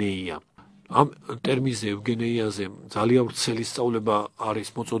ევგენეია. ამ ტერმინზე ევგენეიაზე ძალიან ვრცელი სწავლება არის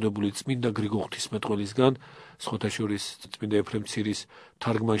მოწოდებული წმინდა გრიგოლ ღვთისმეტყველისგან, სხვათა შორის წმინდა ეფრემ ცირის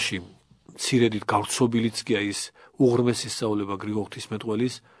თარგმანში მცირედით გავრცობილიც კი ის უღრმესი სწავლება გრიგოლ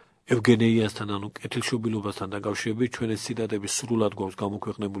ღვთისმეტყველის ევგენეიასთან, ანუ კეთილშობილობასთან დაკავშირებით. ჩვენ ეს ციტატები სრულად გვაქვს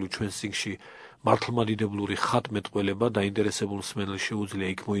გამოქვეყნებული ჩვენ სიგში მართლმადიდებლური ხატმეტყველება, დაინტერესებულ მსმენელს შეუძლია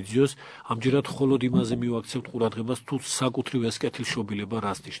იქ მოიძიოს. ამჯერად მხოლოდ იმაზე მივაქცევთ ყურადღებას, თუ საკუთრივ ეს კეთილშობილება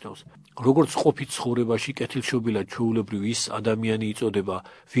რას ნიშნავს. როგორც ყოფით ცხოვრებაში კეთილშობილად ჩვეულებრივ ის ადამიანი იწოდება,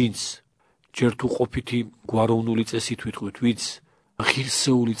 ვინც ჯერ თუ ყოფითი გვაროვნული წესით ვიტყვით, ვინც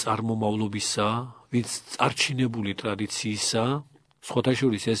ღირსეული წარმომავლობისაა, ვინც წარჩინებული ტრადიციისაა. სხვათა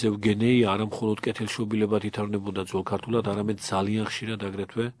შორის ეს ევგენეია არა მხოლოდ კეთილშობილებად ითარგმნებოდა ძველ ქართულად, არამედ ძალიან ხშირად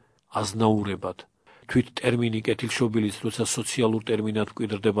აგრეთვე აზნაურებად. თვით ტერმინი კეთილშობილის, როცა სოციალურ ტერმინად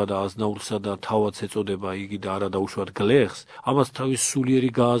მკვიდრდება და აზნაურსა და თავადს ეწოდება იგი და არა დაუშვათ გლეხს, ამას თავის სულიერი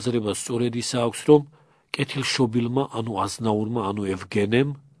გააზრება სწორედ ისა აქვს, რომ კეთილშობილმა, ანუ აზნაურმა, ანუ ევგენემ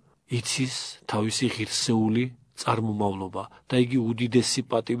იცის თავისი ღირსეული წარმომავლობა და იგი უდიდესი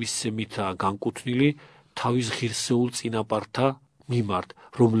პატივისცემითაა განკუთვნილი თავის ღირსეულ წინაპართა მიმართ,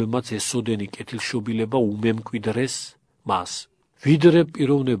 რომლებმაც ესოდენი კეთილშობილება უმემკვიდრეს მას. ვიდრე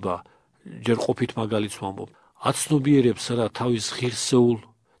პიროვნება, ჯერ ყოფით მაგალითს ვამბობ, აცნობიერებს რა თავის ღირსეულ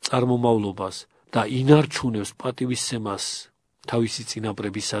წარმომავლობას და ინარჩუნებს პატივისცემას თავისი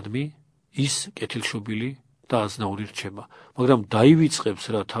წინაპრებისადმი, ის კეთილშობილი და აზნაური რჩება. მაგრამ დაივიწყებს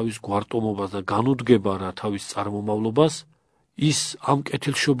რა თავის გვარტომობას და განუდგება რა თავის წარმომავლობას, ის ამ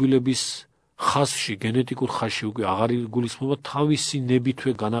კეთილშობილების ხაზში, გენეტიკურ ხაზში უკვე აღარ იგულისხმება, თავისი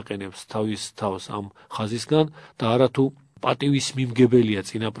ნებითვე განაყენებს თავის თავს ამ ხაზისგან და არათუ პატივის მიმგებელია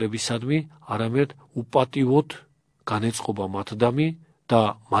წინაპრებისადმი, არამედ უპატივოდ განეწყობა მათდამი და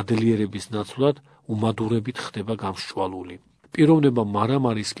მადლიერების ნაცვლად უმადურებით ხდება გამსჭვალული. პიროვნება მარამ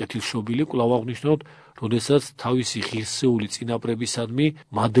არის კეთილშობილი, კვლავ აღნიშნავთ, როდესაც თავისი ღირსეული წინაპრებისადმი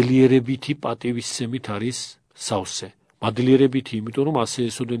მადლიერებითი პატივისცემით არის სავსე. მადლიერებითი, იმიტომ რომ ასე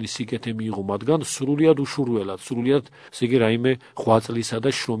ესოდენი სიკეთე მიიღო მათგან სრულიად უშურველად, სრულიად ესე იგი რაიმე ღვაწლისა და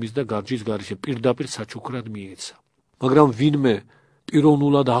შრომის და გარჯის გარეშე პირდაპირ საჩუქრად მიეცა. მაგრამ ვინმე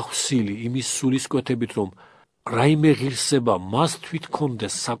პიროვნულად აღსილი იმის სულისკვეთებით, რომ რაიმე ღირსება მას თვით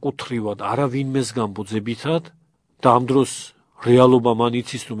კონდეს საკუთრივად, არა ვინმესგან ბოძებითად და ამ დროს რეალობა მან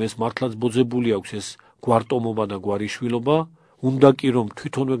იცის, რომ ეს მართლაც ბოძებული აქვს ეს გვარტომობა და გვარიშვილობა, უნდა კი რომ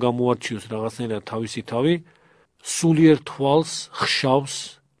თვითონვე გამოარჩიოს რაღაცნაირად თავისი თავი, სულიერ თვალს ხშავს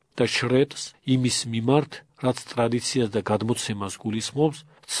და შრეტს იმის მიმართ, რაც ტრადიციას და გადმოცემას გულისხმობს,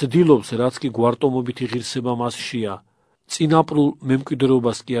 ცდილობს, რაც კი გვარტომობითი ღირსება მასშია, წინაპრულ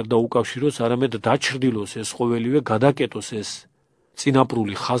მემკვიდრეობას კი არ დაუკავშიროს, არამედ დაჩრდილოს ეს ყოველივე, გადაკეტოს ეს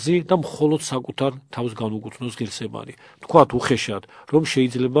წინაპრული ხაზი და მხოლოდ საკუთარ თავს განუკუთვნოს ღირსებანი. თქვათ უხეშად, რომ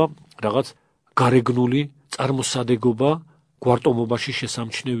შეიძლება რაღაც გარეგნული წარმოსადეგობა გვარტომობაში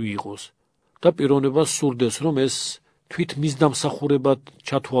შესამჩნევი იყოს და პიროვნებას სურდეს, რომ ეს თვით მის დამსახურებად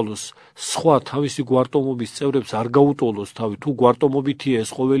ჩათვალოს, სხვა თავისი გვარტომობის წევრებს არ გაუტოლოს თავი, თუ გვარტომობითია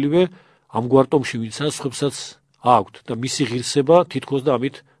ეს ყოველივე, ამ გვარტომში ვინცაა სხვებსაც აქვთ და მისი ღირსება თითქოს და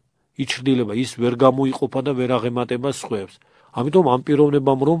ამით იჩრდილება, ის ვერ გამოიყოფა და ვერ აღემატება სხვებს. ამიტომ ამ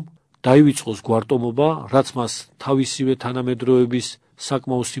პიროვნებამ რომ დაივიწყოს გვარტომობა, რაც მას თავისივე თანამედროვეების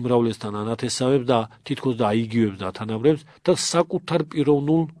საკმაო სიმრავლესთან ანათესავებს და თითქოს და აიგივებს და ათანაბრებს და საკუთარ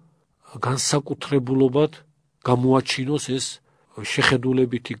პიროვნულ განსაკუთრებულობად გამოაჩინოს ეს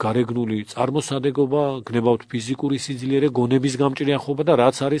შეხედულებითი გარეგნული წარმოსადეგობა, გნებავთ ფიზიკური სიძლიერე, გონების გამჭრიახობა და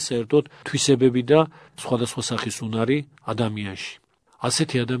რაც არის საერთოდ თვისებები და სხვადასხვა სახის უნარი ადამიანში.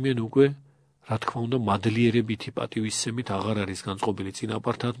 ასეთი ადამიანი უკვე, რა თქმა უნდა, მადლიერებითი პატივისცემით აღარ არის განწყობილი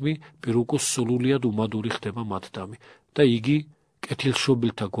წინაპართადმი, პირუკო სრულიად უმადური ხდება მათდამი და იგი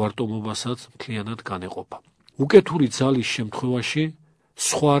კეთილშობილთა გვარტომობასაც მთლიანად განეყოფა. უკეთური ძალის შემთხვევაში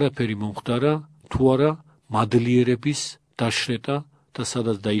სხვა არაფერი მომხდარა, თუ არა მადლიერების დაშრეტა და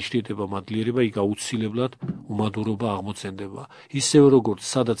სადაც დაიშრიტება მადლიერება, იქ აუცილებლად უმადურობა აღმოცენდება. ისევე როგორც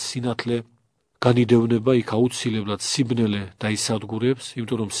სადაც სინათლე განიდევნება, იქ აუცილებლად სიბნელე დაისადგურებს,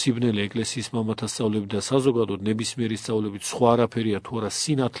 იმიტომ რომ სიბნელე ეკლესიის მამათა სწავლებით და საზოგადოდ ნებისმიერი სწავლებით სხვა არაფერია თუ არა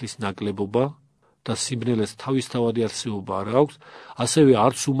სინათლის ნაკლებობა და სიბნელეს თავისთავადი არსებობა არ აქვს, ასევე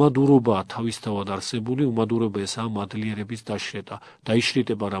არც უმადურობაა თავისთავად არსებული, უმადურობა ესაა მადლიერების დაშრეტა.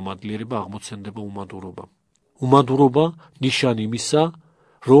 დაიშრიტება რა მადლიერება, აღმოცენდება უმადურობა. უმადურობა ნიშანი იმისა,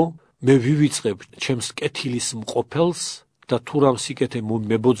 რომ მე ვივიწყებ ჩემს კეთილის მყოფელს და თუ რამ სიკეთე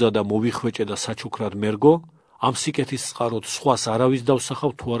მებოძა და მოვიხვეჭე და საჩუქრად მერგო, ამ სიკეთის წყაროდ სხვას არავის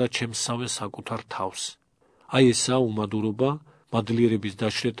დავსახავ თუ არა ჩემსავე საკუთარ თავს. აი ესაა უმადურობა, მადლიერების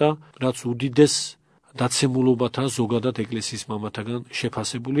დაშრეტა, რაც უდიდეს დაცემულობათა ზოგადად ეკლესიის მამათაგან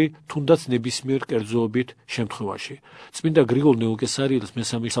შეფასებული, თუნდაც ნებისმიერ კერძოობით შემთხვევაში. წმინდა გრიგოლ ნეუკესარიელს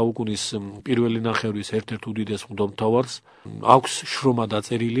მესამე საუკუნის პირველი ნახევრის ერთ-ერთ უდიდეს მღვდელმთავარს აქვს შრომა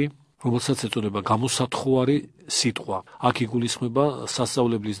დაწერილი, რომელსაც ეწოდება გამოსათხოვარი სიტყვა. აქ იგულისხმება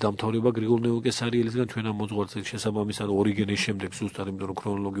სასწავლებლის დამთავრება გრიგოლ ნეუკესარიელისგან ჩვენ ამ მოძღვარწეს შესაბამისად ორიგენეს შემდეგ ზუსტად, იმიტომ რომ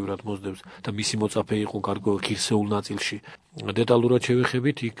ქრონოლოგიურად მოსდევს და მისი მოწაფე იყო გარკვეულ ღირსეულ ნაწილში. დეტალურად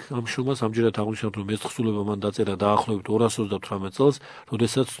შევეხებით, იქ ამ შრომას ამჯერად აღნიშნავთ, რომ ეს თხზულება მან დაწერა დაახლოებით 228 წელს,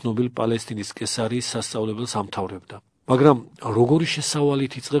 როდესაც ცნობილ პალესტინის კესარიის სასწავლებელს ამთავრებდა. მაგრამ როგორი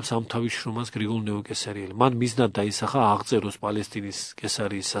შესავალით იწყებს ამ თავის შრომას გრიგოლ ნეუკესარიელი? მან მიზნად დაისახა აღწეროს პალესტინის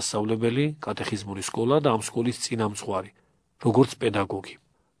კესარიის სასწავლებელი, კატეხიზმური სკოლა და ამ სკოლის წინამძღვარი, როგორც პედაგოგი.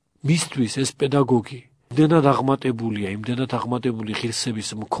 მისთვის ეს პედაგოგი იმდენად აღმატებული ღირსების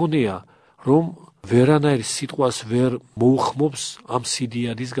მქონეა, რომ ვერანაირ სიტყვას ვერ მოუხმობს ამ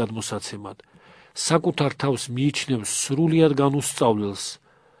სიდიადის გადმოსაცემად. საკუთარ თავს მიიჩნევს სრულიად განუსწავლელს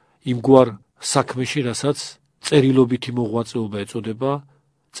იმგვარ საქმეში, რასაც წერილობითი მოღვაწეობა ეწოდება,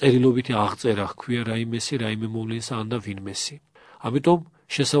 წერილობითი აღწერა ჰქვია რაიმესი, რაიმე მოვლენისა ან და ვინმესი. ამიტომ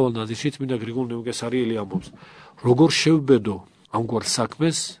შესავალ ნაზირში წმინდა გრიგოლ ნეუკესარიელი ამბობს, როგორ შევბედო ამგვარ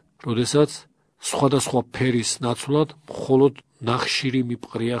საქმეს, როდესაც სხვადასხვა ფერის ნაცვლად მხოლოდ ნახშირი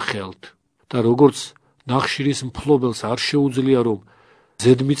მიპყრია ხელთ და როგორც ნახშირის მფლობელს არ შეუძლია რომ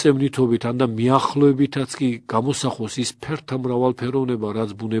ზედმიწევნითობით ან და მიახლოებითაც კი გამოსახოს ის ფერთა მრავალფეროვნება, რაც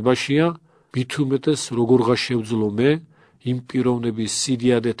ბუნებაშია, მით უმეტეს როგორღა შევძლო მე იმ პიროვნების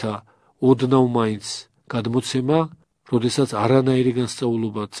სიდიადეთა ოდნავ მაინც გადმოცემა, როდესაც არანაირი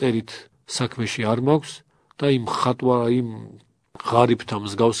განსწავლობა წერით საქმეში არ მაქვს და იმ ღარიბთა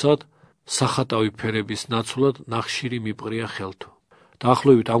მსგავსად სახატავი ფერების ნაცვლად ნახშირი მიპყრია ხელთო.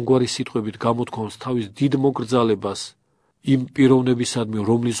 დაახლოებით ამგვარი სიტყვებით გამოთქვამს თავის დიდ მოკრძალებას იმ პიროვნებისადმი,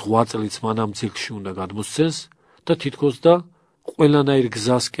 რომლის ღვაწლიც მან ამ ძეგლში უნდა გადმოსცეს და თითქოს და ყველანაირ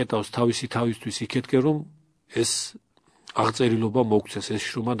გზას კეტავს თავისი თავისთვის იქეთკენ, რომ ეს აღწერილობა მოგცეს, ეს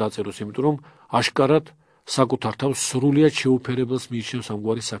შრომა დაწეროს, იმიტომ რომ აშკარად საკუთარ თავს სრულიად შეუფერებელს მიიჩნევს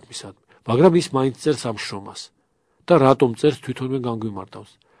ამგვარი საქმისადმი. მაგრამ ის მაინც წერს ამ შრომას და რატომ წერს, თვითონვე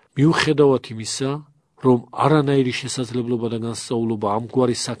განგვიმარტავს. მიუხედავად იმისა, რომ არანაირი შესაძლებლობა და განსწავლობა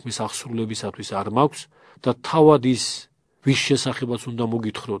ამგვარი საქმის აღსრულებისათვის არ მაქვს და თავად ის ვის შესახებაც უნდა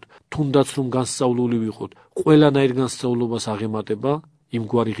მოგითხროთ, თუნდაც რომ განსწავლული ვიყოთ, ყველანაირ განსწავლობას აღემატება,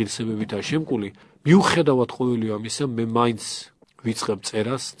 იმგვარი ღირსებებითაა შემკული, მიუხედავად ყოველივე ამისა, მე მაინც ვიწყებ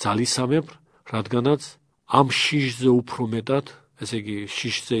წერას ძალისამებრ, რადგანაც ამ შიშზე უფრო მეტად, ესე იგი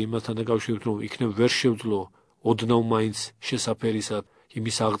შიშზე იმასთან დაკავშირებით, რომ იქნებ ვერ შევძლო ოდნავ მაინც შესაფერისად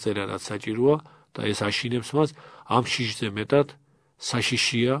იმის აღწერა, რაც საჭიროა და ეს აშინებს მას, ამ შიშზე მეტად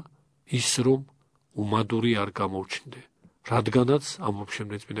საშიშია ის, რომ უმადური არ გამოვჩნდე. რადგანაც ამბობს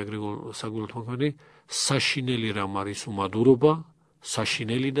შემდეგ წმინდა გრიგოლ საკვირველთმოქმედი, საშინელი რამ არის უმადურობა,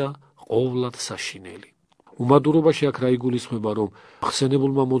 საშინელი და ყოვლად საშინელი. უმადურობაში აქ რა იგულისხმება, რომ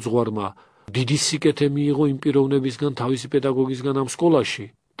ხსენებულმა მოძღვარმა დიდი სიკეთე მიიღო იმ პიროვნებისგან, თავისი პედაგოგისგან ამ სკოლაში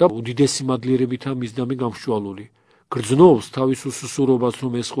და უდიდესი მადლიერებითაა მისდამი გამსჭვალული. გრძნობს თავის უსუსურობას,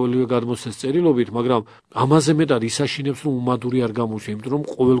 რომ ეს ყოველივე გადმოსცეს წერილობით, მაგრამ ამაზე მეტად ისაშინებს, რომ უმადური არ გამოჩნდა, იმიტომ რომ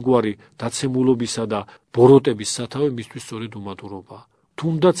ყოველგვარი დაცემულობისა და ბოროტების სათავე მისთვის სწორედ უმადურობაა.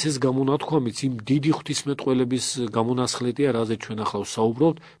 თუნდაც ეს გამონათქვამიც იმ დიდი ღვთისმეტყველების გამონასხლეტია, რაზეც ჩვენ ახლა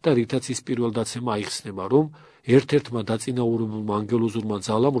ვსაუბრობთ და რითაც ის პირველ დაცემა აიხსნება, რომ ერთ-ერთმა დაწინაურებულმა ანგელოზურმა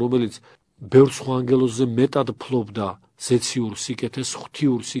ძალამ, რომელიც ბევრ სხვა ანგელოზზე მეტად ფლობდა ზეციურ სიკეთეს,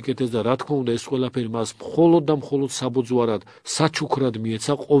 ღვთიურ სიკეთეს და რა თქმა უნდა ეს ყველაფერი მას მხოლოდ და მხოლოდ საბოძვარად, საჩუქრად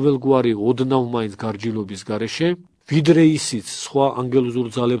მიეცა ყოველგვარი ოდნავ მაინც გარჯილობის გარეშე, ვიდრე ისიც სხვა ანგელოზურ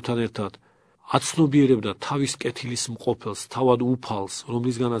ძალებთან ერთად აცნობიერებდა თავის კეთილის მყოფელს, თავად უფალს,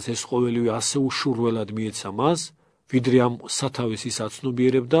 რომლისგანაც ეს ყოველივე ასე უშურველად მიეცა მას, ვიდრე ამ სათავეს ის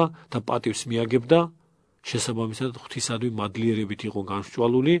აცნობიერებდა და პატივს მიაგებდა, შესაბამისად ღვთისადმი მადლიერებით იყო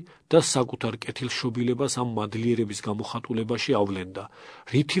განსჭვალული და საკუთარ კეთილშობილებას ამ მადლიერების გამოხატულებაში ავლენდა.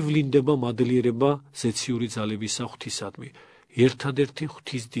 რითი ვლინდება მადლიერება ზეციური ძალებისა ღვთისადმი? ერთადერთი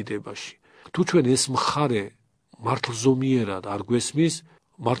ღვთის დიდებაში. თუ ჩვენ ეს მხარე მართლზომიერად არ გვესმის,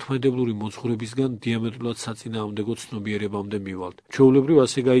 მართლმადებლური მოძღვრებისგან დიამეტრულად საწინააღმდეგო ცნობიერებამდე მივალთ. ჩვეულებრივ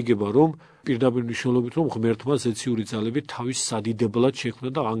ასე გაიგება, რომ პირდაპირ მნიშვნელობით, რომ ღმერთმა ზეციური ძალები თავის სადიდებლად შექმნა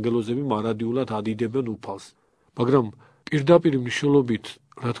და ანგელოზები მარადიულად ადიდებენ უფალს. მაგრამ პირდაპირ მნიშვნელობით,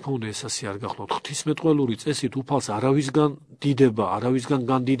 რა თქმა უნდა, ეს ასე არ გახლავთ. ღვთისმეტყველური წესით უფალს არავისგან დიდება, არავისგან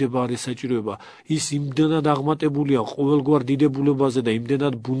განდიდება არ ესაჭიროება. ის იმდენად აღმატებულია ყოველგვარ დიდებულებაზე და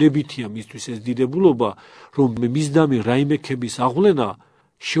იმდენად ბუნებითია მისთვის ეს დიდებულობა, რომ მისდამი რაიმექების აღვლენა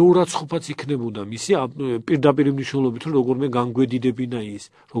შეურაცხყოფაც იქნებოდა მისი პირდაპირ მნიშვნელობით, რომ როგორმე განგვედიდებინა ის,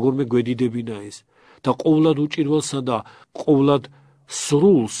 როგორმე გვედიდებინა ის და ყოვლად უჭირველსა და ყოვლად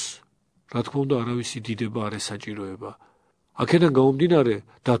სრულს, რა თქმა უნდა, არავისი დიდება არ ესაჭიროება. აქედან გამომდინარე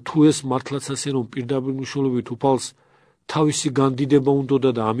და თუ ეს მართლაც ასე რომ პირდაპირ მნიშვნელობით უფალს თავისი განდიდება უნდოდა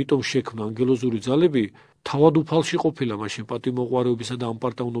და ამიტომ შექმნა ანგელოზური ძალები, თავად უფალში ყოფილა მაშინ პატივმოყვარეობისა და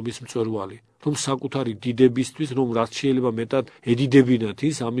ამპარტავნობის მწვერვალი, რომ საკუთარი დიდებისთვის, რომ რაც შეიძლება მეტად ედიდებინათ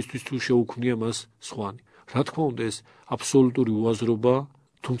ის, ამისთვის თუ შეუქმნია მას სხვანი. რა თქმა უნდა, ეს აბსოლუტური უაზრობა,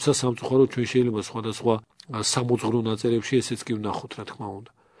 თუმცა სამწუხაროდ ჩვენ შეიძლება სხვადასხვა სამოძღვრო ნაწერებში ესეც კი ვნახოთ, რა თქმა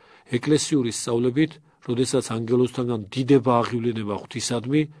უნდა. ეკლესიური სწავლებით, როდესაც ანგელოზთაგან დიდება აღივლენება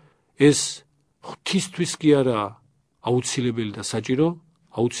ღვთისადმი, ეს ღვთისთვის კი არა აუცილებელი და საჭირო,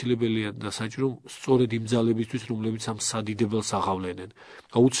 აუცილებელია და საჭირო სწორედ იმ ძალებისთვის, რომლებიც ამ სადიდებელს აღავლენენ.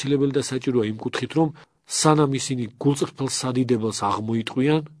 აუცილებელი და საჭიროა იმ კუთხით, რომ სანამ ისინი გულწრფელ სადიდებელს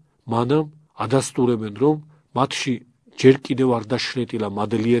აღმოიტყვიან, მანამ ადასტურებენ, რომ მათში ჯერ კიდევ არ დაშრეტილა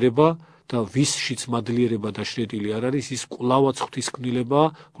მადლიერება და ვისშიც მადლიერება დაშრეტილი არ არის, ის კვლავაც ღვთისქმნილებაა,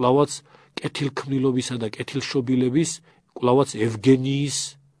 კვლავაც კეთილქმნილობისა და კეთილშობილების, კვლავაც ევგენიის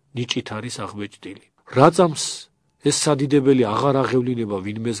ნიჭით არის აღბეჭდილი. რაწამს ეს სადიდებელი აღარ აღევლინება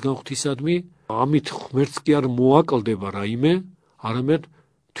ვინმესგან ღვთისადმი, ამით ღმერთს კი არ მოაკლდება რაიმე, არამედ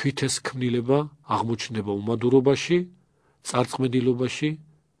თვით ეს ქმნილება აღმოჩნდება უმადურობაში, წარწმედილობაში,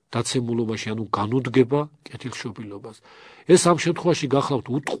 დაცემულობაში, ანუ განუდგება კეთილშობილობას. ეს ამ შემთხვევაში გახლავთ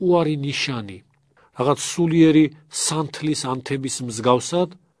უტყუარი ნიშანი, რაღაც სულიერი სანთლის ანთების მსგავსად,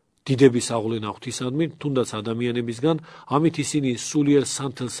 დიდების აღვლენა ღვთისადმი, თუნდაც ადამიანებისგან, ამით ისინი სულიერ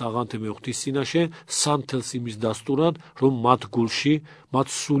სანთელს აღანთებენ ღვთის წინაშე, სანთელს იმის დასტურად, რომ მათ გულში, მათ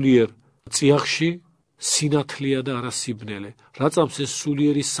სულიერ წიაღში სინათლეა და არა სიბნელე. რაწამს ეს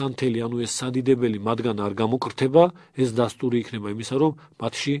სულიერი სანთელი, ანუ ეს სადიდებელი მათგან არ გამოკრთება, ეს დასტური იქნება იმისა, რომ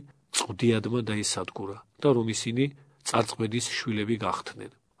მათში წვდიადმა დაისადგურა და რომ ისინი წარწმედის შვილები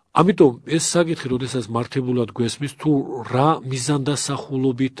გახდნენ. ამიტომ ეს საკითხი, როდესაც მართებულად გვესმის, თუ რა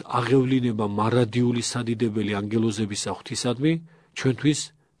მიზანდასახულობით აღევლინება მარადიული სადიდებელი ანგელოზების ღვთისადმი, ჩვენთვის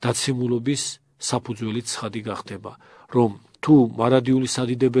დაცემულობის საფუძველი ცხადი გახდება, რომ თუ მარადიული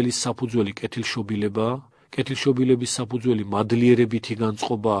სადიდებელის საფუძველი კეთილშობილებაა, კეთილშობილების საფუძველი მადლიერებითი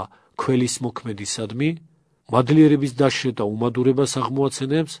განწყობა ქველის მოქმედისადმი, მადლიერების დაშრეტა უმადურებას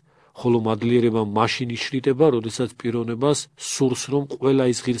აღმოაცენებს, ხოლო მადლიერება მაშინ იშრიტება, როდესაც პიროვნებას სურს, რომ ყველა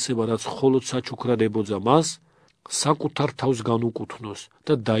ის ღირსება, რაც მხოლოდ საჩუქრად ებოძა მას, საკუთარ თავს განუკუთვნოს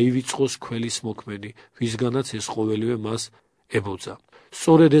და დაივიწყოს ქველის მოქმედი, ვისგანაც ეს ყოველივე მას ებოძა.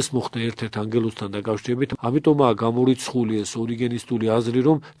 სწორედ ეს მოხდა ერთ-ერთ ანგელოზთან დაკავშირებით, ამიტომაა გამორიცხული ეს ორიგენისტული აზრი,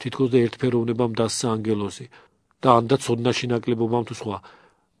 რომ თითქოს და ერთფეროვნებამ დასცა ანგელოზი და ანდა ცოდნაში ნაკლებობამ თუ სხვა.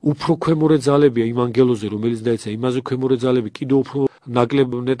 უფრო ქვემორე ძალებია იმ ანგელოზზე, რომელიც დაეცა, იმაზე ქვემორე ძალები კიდევ უფრო ნაკლებ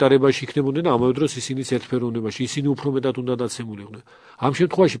ნეტარებაში იქნებოდნენ, ამავე დროს ისინიც ერთფეროვნებაში, ისინი უფრო მეტად უნდა დაცემულიყვნენ. ამ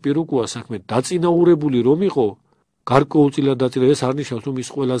შემთხვევაში პირუკუა საქმე დაწინაურებული რომ იყო, გარკვეულწილად დაწინაურებული, ეს არ ნიშნავს, რომ ის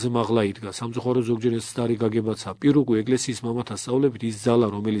ყველაზე მაღლა იდგა. სამწუხაროდ ზოგჯერ ეს დარი გაგებაცა. პირუკუ ეკლესიის მამათა სწავლებით ის ძალა,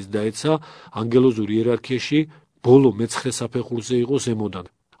 რომელიც დაეცა ანგელოზურ იერარქიაში, ბოლო მეცხრე საფეხურზე იყო ზემოდან.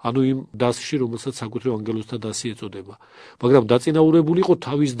 ანუ იმ დასში, რომელსაც საკუთრივ ანგელოზთა დასი ეწოდება. მაგრამ დაწინაურებული იყო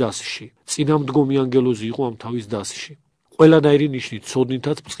თავის დასში. წინამდგომი ანგელოზი იყო ამ თავის დასში. ყველანაირი ნიშნით,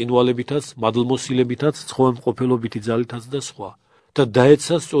 ცოდნითაც, ბრწყინვალებითაც, მადლმოსილებითაც, ცხოველმყოფელობითი ძალითაც და სხვა. და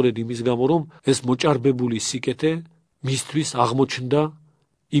დაეცა სწორედ იმის გამო, რომ ეს მოჭარბებული სიკეთე მისთვის აღმოჩნდა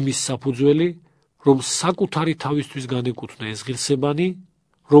იმის საფუძველი, რომ საკუთარი თავისთვის განეკუთვნა ეს ღირსებანი,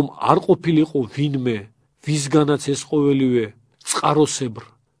 რომ არ ყოფილიყო ვინმე, ვისგანაც ეს ყოველივე წყაროსებრ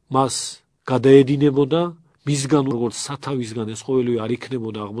მას გადაედინებოდა, მისგან როგორც სათავისგან ეს ყოველივე არ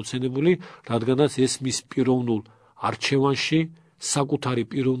იქნებოდა აღმოცენებული, რადგანაც ეს მის პიროვნულ არჩევანში საკუთარი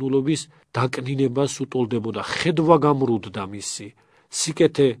პიროვნულობის დაკნინებას უტოლდებოდა. ხედვა გამრუდდა მისი,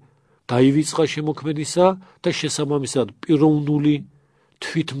 სიკეთე დაივიწყა შემოქმედისა და შესაბამისად პიროვნული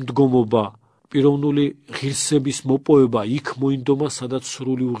თვითმდგომობა, პიროვნული ღირსების მოპოვება იქ მოინდომა, სადაც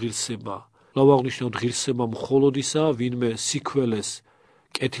სრული უღირსება. ლავაღნიშნავთ ღირსება მხოლოდ ისაა, ვინმე სიქველეს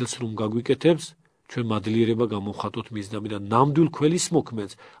კეთილს რომ გაგვიკეთებს, ჩვენ მადლიერება გამოვხატოთ მისდამი და ნამდვილ ქველის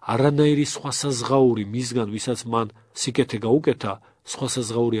მოქმედს არანაირი სხვა საზღაური მისგან, ვისაც მან სიკეთე გაუკეთა, სხვა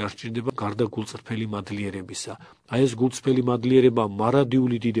საზღაური არ სჭირდება გარდა გულწრფელი მადლიერებისა. აი ეს გულწრფელი მადლიერება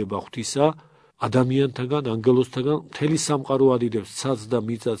მარადიული დიდება ღვთისა, ადამიანთაგან, ანგელოზთაგან მთელი სამყარო ადიდებს, ცაც და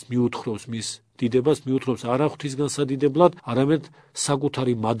მიწაც მიუთხრობს მის დიდებას, მიუთხრობს არა ღვთისგან სადიდებლად, არამედ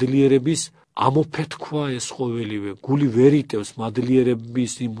საკუთარი მადლიერების ამოფეთქვა ეს ყოველივე, გული ვერ იტევს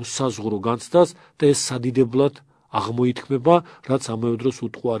მადლიერების იმ უსაზღურო განცდას და ეს სადიდებლად აღმოითქმება, რაც ამავე დროს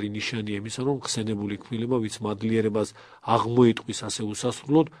უტყუარი ნიშანია იმისა, რომ ხსენებული ქმნილება, ვიც მადლიერებას აღმოიტყვის ასე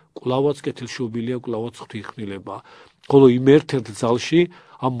უსასრულოდ, კვლავაც კეთილშობილია, კვლავაც ღვთისმხნილება. ხოლო იმ ერთ-ერთ ძალში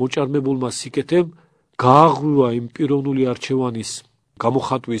ამ მოჭარმებულმა სიკეთემ გააღვივა იმ პიროვნული არჩევანის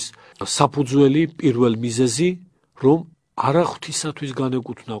გამოხატვის საფუძველი, პირველ მიზეზი, რომ არა ღვთისათვის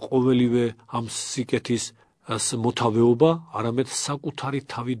განეკუთვნა ყოველივე ამ სიკეთის მოთავეობა, არამედ საკუთარი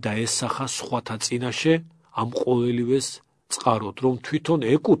თავი დაესახა სხვათა წინაშე ამ ყოველივეს წყაროთ, რომ თვითონ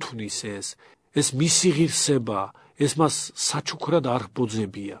ეკუთვნის ეს მისი ღირსება, ეს მას საჩუქრად არ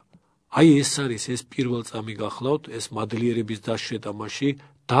ბოძებია. აი ეს არის ეს პირველ წამი გახლავთ, ეს მადლიერების დაშრეტა მასში,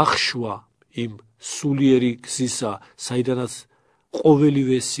 დახშვა იმ სულიერი გზისა, საიდანაც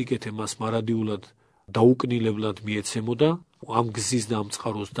ყოველივე სიკეთე მას მარადიულად დაუკნილებლად მიეცემოდა, ამ გზის და ამ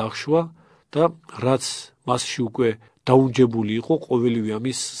წყაროს დახშვა და რაც მასში უკვე დაუნჯებული იყო ყოველივე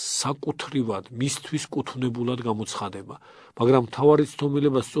ამის საკუთრივად, მისთვის კუთვნებულად გამოცხადება. მაგრამ მთავარი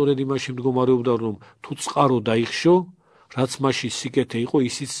ცდომილება სწორედ იმაში მდგომარეობდა, რომ თუ წყარო დაიხშო, რაც მასში სიკეთე იყო,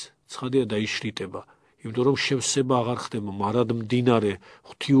 ისიც ცხადია დაიშრიტება. იმიტომ რომ შევსება აღარ ხდება, მარად მდინარე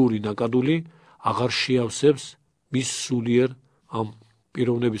ღვთიური ნაკადული აღარ შეავსებს მის სულიერ ამ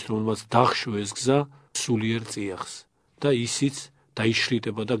პიროვნების, რომელმაც დახშო ეს გზა, სულიერ წიაღს და ისიც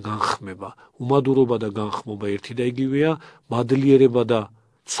დაიშრიტება და განხმება. უმადურობა და განხმობა ერთი და იგივეა, მადლიერება და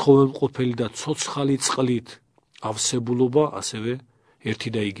ცხოველმყოფელი და ცოცხალი წყლით ავსებულობა ასევე ერთი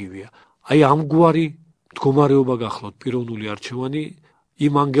და იგივეა. აი ამგვარი მდგომარეობა გახლავთ პიროვნული არჩევანი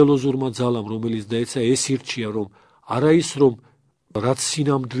იმ ანგელოზურმა ძალამ, რომელიც დაეცა, ეს ირჩია, რომ არა ის, რომ რაც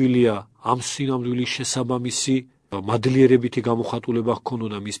სინამდვილეა, ამ სინამდვილის შესაბამისი მადლიერებითი გამოხატულება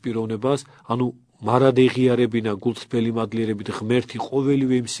ჰქონოდა მის პიროვნებას, ანუ მარად ეღიარებინა გულწრფელი მადლიერებით ღმერთი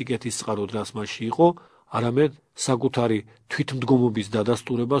ყოველივე იმ სიკეთის წყაროდ, რაც მასში იყო, არამედ საკუთარი თვითმდგომობის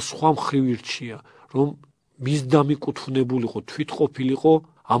დადასტურება სხვა მხრივ ირჩია, რომ მისდამი კუთვნებულიყო, თვითყოფილიყო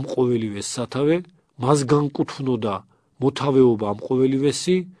ამ ყოველივეს სათავე, მას განკუთვნოდა მოთავეობა ამ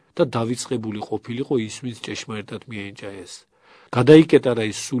ყოველივესი და დავიწყებული ყოფილიყო ის, ვინც ჭეშმარიტად მიენიჭა ეს. გადაიკეტარა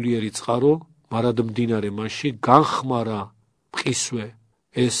ის სულიერი წყარო, მარად მდინარე მასში, განხმარა მყისვე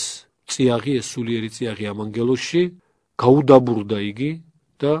ეს წიაღი, ეს სულიერი წიაღი ამ ანგელოზში, გაუდაბრუნდა იგი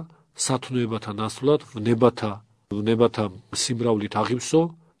და სათნოებათა ნაცვლად ვნებათა სიმრავლით აღივსო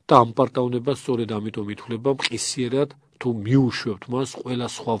და ამ პარტაუნება სწორედ ამიტომ ითვლება მყისიერად, თუ მიუშვებთ მას ყველა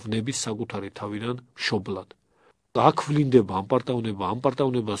სხვა ვნების საკუთარი თავიდან მშობლად. აქ ვლინდება ამ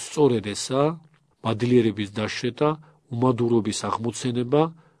პარტაუნება სწორედ ესაა მადლიერების დაშრეტა, უმადურობის აღმოცენება,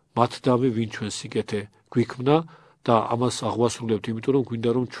 მათდამე ვინ ჩვენ სიკეთე გვიქმნა და ამას აღვასრულებთ, იმიტომ რომ გვინდა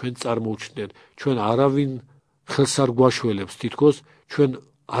რომ ჩვენ წარმოვჩნდეთ, ჩვენ არავინ ხელს არ გვაშველებს თითქოს, ჩვენ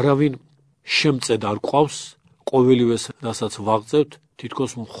არავინ შემწედ არ ყავს, ყოველივეს რასაც ვაღწევთ,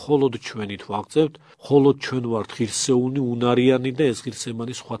 თითქოს მხოლოდ ჩვენით ვაღწევთ, მხოლოდ ჩვენ ვართ ღირსეული, უნარიანი და ეს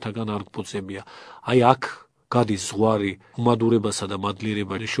ღირსებანი სხვათაგან არ გვბოძებია. აი აქ გადის ზღვარი უმადურებასა და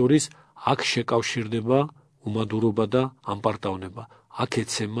მადლიერებას შორის, აქ შეკავშირდება უმადურობა და ამპარტავნება, აქ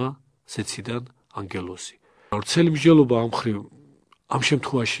ეცემა ზეციდან ანგელოზი. ვრცელი მსჯელობა ამ მხრივ ამ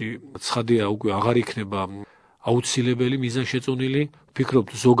შემთხვევაში ცხადია უკვე აღარ იქნება აუცილებელი მიზანშეწონილი.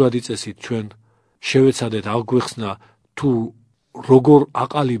 ვფიქრობთ ზოგადი წესით ჩვენ შევეცადეთ აღვეხსნა თუ როგორ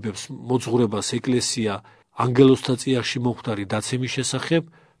აყალიბებს მოძღვრებას ეკლესია ანგელოზთა წიაღში მომხდარი დაცემის შესახებ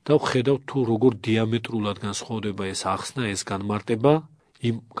და ვხედავთ თუ როგორ დიამეტრულად განსხვავდება ეს ახსნა, ეს განმარტება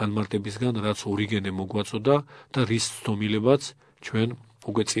იმ განმარტებისგან, რაც ორიგენე მოგვაწოდა და რის ცდომილებაც ჩვენ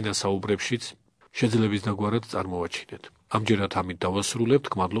უკვე წინა საუბრებშიც შეძლების დაგვარად წარმოვაჩინეთ. ამჯერად ამით დავასრულებთ,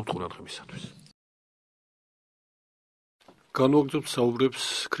 გმადლობთ ყურადღებისათვის. განვაგრძობთ საუბრებს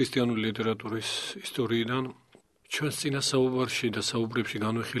ქრისტიანული ლიტერატურის ისტორიიდან. ჩვენს წინა საუბარში და საუბრებში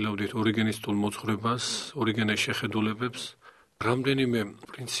განვიხილავდით ორიგენისტულ მოძღვრებას, ორიგენეს შეხედულებებს. რამდენიმე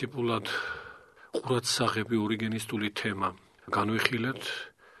პრინციპულად ყურადსაღები ორიგენისტული თემა განვიხილეთ,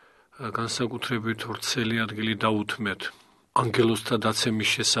 განსაკუთრებით ვრცელი ადგილი დაუთმეთ ანგელოზთა დაცემის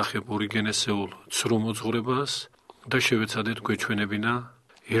შესახებ ორიგენესეულ ცრუ მოძღვრებას და შევეცადეთ გვეჩვენებინა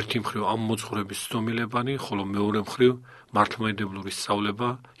ერთი მხრივ ამ მოძღვრების ცდომილებანი, ხოლო მეორე მხრივ მართლმადიდებლური სწავლება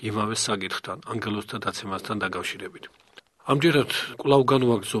იმავე საკითხთან, ანგელოზთა დაცემასთან დაკავშირებით. ამჯერად კვლავ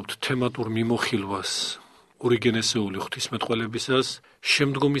განვაგრძობთ თემატურ მიმოხილვას ორიგენესეული ღვთისმეტყველებისას.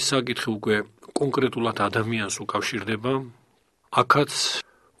 შემდგომი საკითხი უკვე კონკრეტულად ადამიანს უკავშირდება. აქაც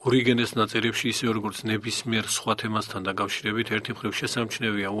ორიგენეს ნაწერებში, ისე როგორც ნებისმიერ სხვა თემასთან დაკავშირებით, ერთი მხრივ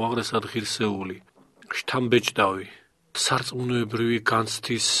შესამჩნევია უაღრესად ღირსეული, შთამბეჭდავი, სარწმუნოებრივი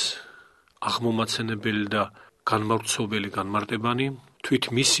განცდის აღმომაცენებელი და განმავრცობელი განმარტებანი, თვით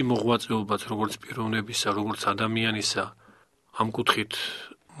მისი მოღვაწეობაც როგორც პიროვნებისა, როგორც ადამიანისა, ამ კუთხით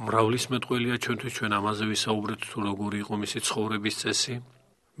მრავლისმეტყველია ჩვენთვის, ჩვენ ამაზე ვისაუბრეთ, თუ როგორი იყო მისი ცხოვრების წესი,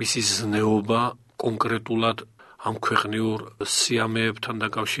 მისი ზნეობა კონკრეტულად ამ ქვეყნიურ სიამეებთან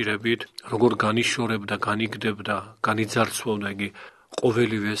დაკავშირებით, როგორ განიშორებდა, განიგდებდა, განიძარცვავდა იგი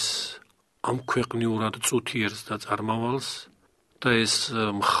ყოველივეს ამ ქვეყნიურად წუთიერს და წარმავალს და ეს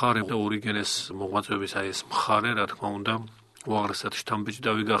მხარე და ორიგენეს მოღვაწეობის ეს მხარე, რა თქმა უნდა, უაღრესად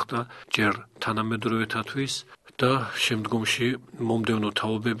შთამბეჭდავი გახდა ჯერ თანამედროვეთათვის და შემდგომში მომდევნო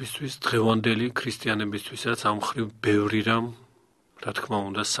თაობებისთვის, დღევანდელი ქრისტიანებისთვისაც ამ მხრივ ბევრი რამ, რა თქმა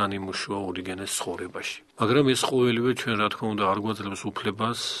უნდა, სანიმუშოა ორიგენეს ცხოვრებაში. მაგრამ ეს ყოველივე ჩვენ, რა თქმა უნდა, არ გვაძლევს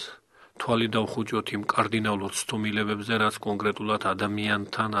უფლებას თვალი დავხუჭოთ იმ კარდინალურ ცდომილებებზე, რაც კონკრეტულად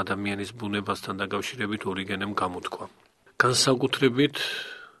ადამიანთან, ადამიანის ბუნებასთან დაკავშირებით ორიგენემ გამოთქვა. განსაკუთრებით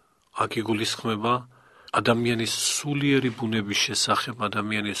აქ იგულისხმება ადამიანის სულიერი ბუნების შესახებ,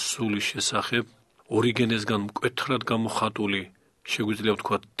 ადამიანის სულის შესახებ, ორიგენესგან მკვეთრად გამოხატული, შეგვიძლია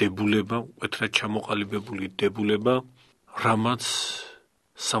ვთქვათ, დებულება, მკვეთრად ჩამოყალიბებული დებულება, რამაც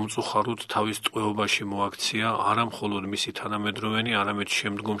სამწუხაროდ თავის ტყვეობაში მოაქცია არა მხოლოდ მისი თანამედროვენი, არამედ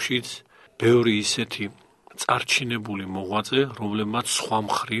შემდგომშიც ბევრი ისეთი წარჩინებული მოღვაწე, რომლებმაც სხვა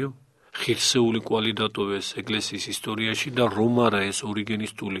მხრივ ღირსეული კვალი დატოვეს ეკლესიის ისტორიაში და რომ არა ეს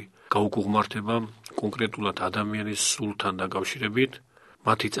ორიგენისტული გაუგუღმართება კონკრეტულად ადამიანის სულთან დაკავშირებით,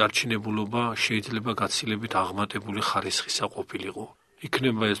 მათი წარჩინებულობა შეიძლება გაცილებით აღმატებული ხარისხისა ყოფილიყო.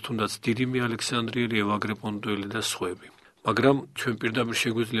 იქნება ეს თუნდაც დიდიმი ალექსანდრიელი, ევაგრე პონტუელი და სხვები. მაგრამ ჩვენ პირდაპირ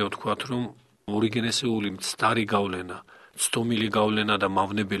შეგვიძლია ვთქვათ, რომ ორიგენესეული მცდარი გავლენა, ცდომილი გავლენა და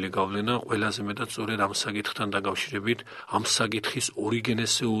მავნებელი გავლენა ყველაზე მეტად სწორედ ამ საკითხთან დაკავშირებით, ამ საკითხის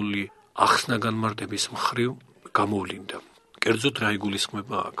ორიგენესეული ახსნა-განმარტების მხრივ გამოვლინდა. კერძოდ რა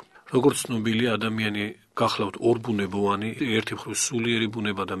იგულისხმება აქ? როგორც ცნობილია, ადამიანი გახლავთ ორბუნებოვანი, ერთი მხრივ სულიერი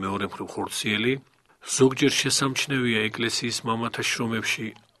ბუნება და მეორე მხრივ ხორციელი. ზოგჯერ შესამჩნევია ეკლესიის მამათა შრომებში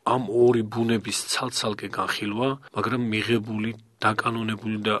ამ ორი ბუნების ცალ-ცალკე განხილვა, მაგრამ მიღებული,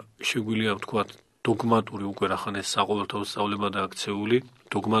 დაკანონებული და შეგვიძლია ვთქვათ, დოგმატური უკვე რახანეს საყოველთაო სწავლება და აქცეული,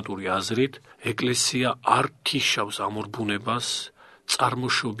 დოგმატური აზრით, ეკლესია არ თიშავს ამ ორ ბუნებას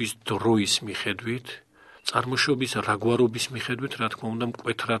წარმოშობის დროის მიხედვით, წარმოშობის რაგვარობის მიხედვით, რა თქმა უნდა,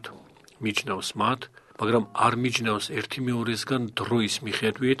 მკვეთრად მიჯნავს მათ, მაგრამ არ მიჯნავს ერთი მეორესგან დროის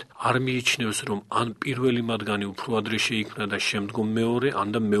მიხედვით, არ მიიჩნევს, რომ ან პირველი მათგანი უფრო ადრე შეიქმნა და შემდგომ მეორე, ან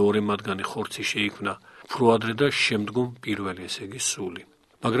და მეორე მათგანი ხორცი შეიქმნა უფრო ადრე და შემდგომ პირველი, ესე იგი სული.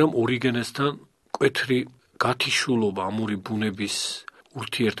 მაგრამ ორიგენესთან მკვეთრი გათიშულობა ამ ორი ბუნების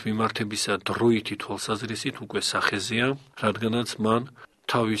ურთიერთმიმართებისა დროითი თვალსაზრისით უკვე სახეზეა, რადგანაც მან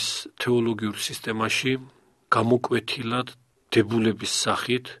თავის თეოლოგიურ სისტემაში გამოკვეთილად დებულების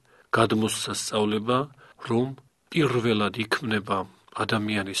სახით გადმოსცა სწავლება, რომ პირველად იქმნება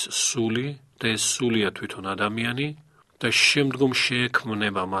ადამიანის სული და ეს სულია თვითონ ადამიანი და შემდგომ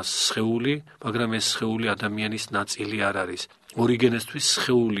შეექმნება მას სხეული, მაგრამ ეს სხეული ადამიანის ნაწილი არ არის. ორიგენესთვის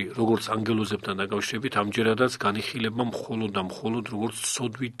სხეული, როგორც ანგელოზებთან დაკავშირებით, ამჯერადაც განიხილება მხოლოდ და მხოლოდ როგორც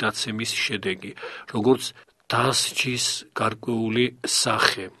ცოდვით დაცემის შედეგი, როგორც დასჯის გარკვეული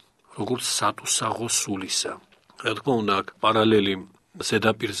სახე, როგორც სატუსაღო სულისა. რა თქმა უნდა, აქ პარალელი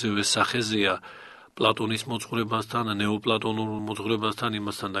ზედაპირზევე სახეზეა პლატონის მოძღვრებასთან, ნეოპლატონურ მოძღვრებასთან,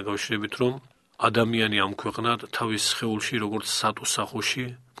 იმასთან დაკავშირებით, რომ ადამიანი ამ ქვეყნად თავის სხეულში როგორც სატუსაღოში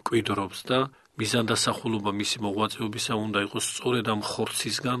მკვიდრობს და მიზანდასახულობა მისი მოღვაწეობისა უნდა იყოს სწორედ ამ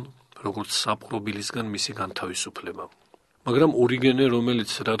ხორცისგან, როგორც საპყრობილისგან მისი განთავისუფლება. მაგრამ ორიგენე,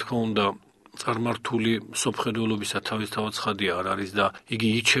 რომელიც რა თქმა უნდა წარმართული სოფხედველობისა თავისთავად ცხადია არ არის და იგი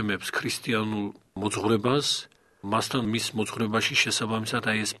იჩემებს ქრისტიანულ მოძღვრებას, მასთან მის მოძღვრებაში შესაბამისად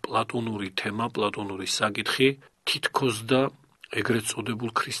აი ეს პლატონური თემა, პლატონური საკითხი თითქოს და ეგრეთ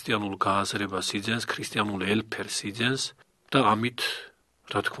წოდებულ ქრისტიანულ გააზრებას იძენს, ქრისტიანულ ელფერს იძენს და ამით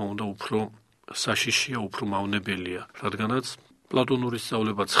რა თქმა უნდა უფრო საშიშია, უფრო მავნებელია, რადგანაც პლატონური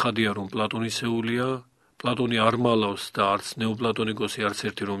სწავლება ცხადია, რომ პლატონისეულია, პლატონი არ მალავს და არც ნეოპლატონიკოსი არც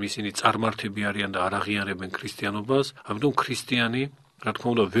ერთი რომ ისინი წარმართები არიან და არ აღიარებენ ქრისტიანობას, ამიტომ ქრისტიანი, რა თქმა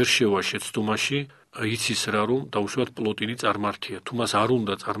უნდა, ვერ შევა შეცდომაში, იცის რა რომ დაუშვათ პლოტინი წარმართია. თუ მას არ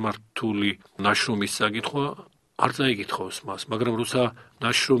უნდა წარმართული ნაშრომის საკითხვა, არ წაიკითხავს მას, მაგრამ როცა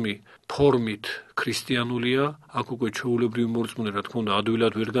ნაშრომი ფორმით ქრისტიანულია, აქ უკვე ჩვეულებრივი მორწმუნე, რა თქმა უნდა,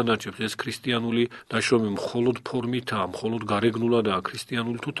 ადვილად ვერ განარჩევს ეს ქრისტიანული ნაშრომი მხოლოდ ფორმითაა, მხოლოდ გარეგნულადაა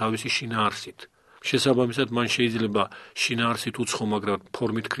ქრისტიანული თუ თავისი შინაარსით. შესაბამისად, მან შეიძლება შინაარსით უცხო, მაგრამ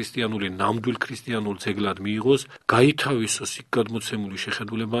ფორმით ქრისტიანული, ნამდვილ ქრისტიანულ ძეგლად მიიღოს, გაითავისოს იქ გადმოცემული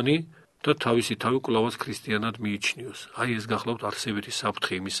შეხედულებანი და თავისი თავი კვლავაც ქრისტიანად მიიჩნიოს. აი ეს გახლავთ არსებითი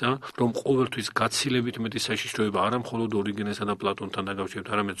საფრთხე იმისა, რომ ყოველთვის გაცილებით მეტი საშიშროება არა მხოლოდ ორიგენესა და პლატონთან დაკავშირებით,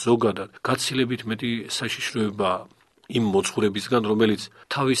 არამედ ზოგადად გაცილებით მეტი საშიშროება იმ მოძღვრებისგან, რომელიც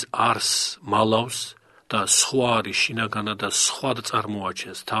თავის არსს მალავს და სხვა არის შინაგანა და სხვა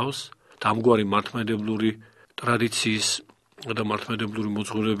წარმოაჩენს თავს და ამგვარი მართლმადიდებლური ტრადიციის და მართლმადიდებლური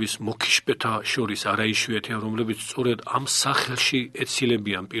მოძღვრების მოკიშპეთა შორის არაიშვიათია, რომლებიც სწორედ ამ სახელში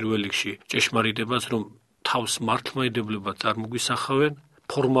ეცილებიან პირველ რიგში ჭეშმარიტებას, რომ თავს მართლმადიდებლად წარმოგვისახავენ,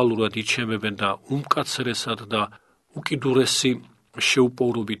 ფორმალურად იჩემებენ და უმკაცრესად და უკიდურესი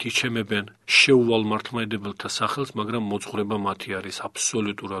შეუპოვრობით იჩემებენ შეუვალ მართლმადიდებელთა სახელს, მაგრამ მოძღვრება მათი არის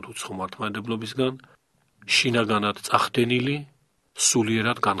აბსოლუტურად უცხო მართლმადიდებლობისგან, შინაგანად წახდენილი,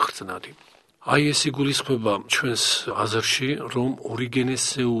 სულიერად განხრწნადი. აი ეს იგულისხმება ჩვენს აზრში, რომ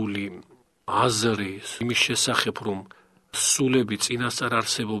ორიგენესეული აზრი იმის შესახებ, რომ სულები წინასწარ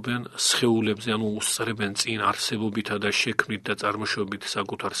არსებობენ სხეულებზე, ანუ უსწრებენ წინ არსებობითა და შექმნით და წარმოშობით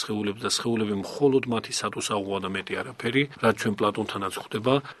საკუთარ სხეულებს და სხეულები მხოლოდ მათი სატუსაღოა და მეტი არაფერი, რაც ჩვენ პლატონთანაც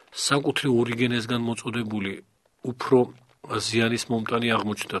ხვდება, საკუთრივ ორიგენესგან მოწოდებული უფრო ზიანის მომტანი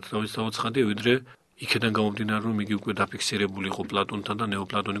აღმოჩნდა თავისთავად ცხადია, ვიდრე იქედან გამომდინარე, რომ იგი უკვე დაფიქსირებული იყო პლატონთან და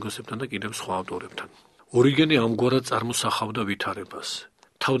ნეოპლატონიკოსებთან და კიდევ სხვა ავტორებთან. ორიგენე ამგვარად წარმოსახავდა ვითარებას.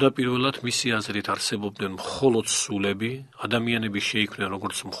 თავდაპირველად მისი აზრით არსებობდნენ მხოლოდ სულები, ადამიანები შეიქმნენ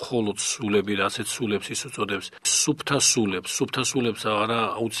როგორც მხოლოდ სულები და ასეთ სულებს ის უწოდებს სუფთა სულებს. სუფთა სულებს არა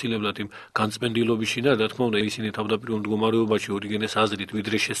აუცილებლად იმ განწმენდილობიში და რა თქმა უნდა ისინი თავდაპირველ მდგომარეობაში ორიგენეს აზრით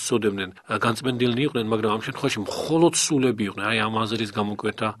ვიდრე შესწოდებდნენ განწმენდილნი იყვნენ, მაგრამ ამ შემთხვევაში მხოლოდ სულები იყვნენ. აი ამ აზრის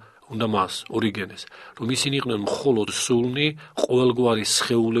გამოკვეთა უნდა მას ორიგენეს, რომ ისინი იყვნენ მხოლოდ სულნი ყოველგვარი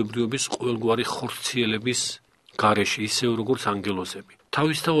სხეულებრივობის, ყოველგვარი ხორციელების გარეშე, ისევ როგორც ანგელოზები.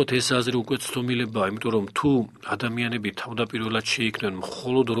 თავისთავად ეს აზრი უკვე ცდომილებაა, იმიტომ რომ თუ ადამიანები თავდაპირველად შეიქმნენ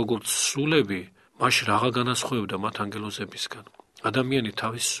მხოლოდ როგორც სულები, მაშინ რაღა განასხვავებდა მათ ანგელოზებისგან. ადამიანი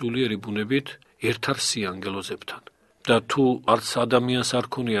თავის სულიერი ბუნებით ერთარსია ანგელოზებთან. და თუ არც ადამიანს არ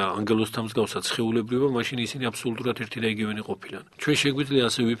ქონია ანგელოზთან მსგავსად სხეულებრივობა, მაშინ ისინი აბსოლუტურად ერთი და იგივენი ყოფილან. ჩვენ შეგვიძლია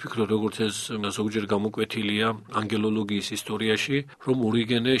ასე ვიფიქროთ, როგორც ეს ზოგჯერ გამოკვეთილია ანგელოლოგიის ისტორიაში, რომ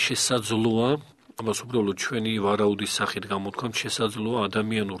ორიგენე შესაძლოა, ამას უბრალოდ ჩვენი ვარაუდის სახით გამოთქვამთ, შესაძლოა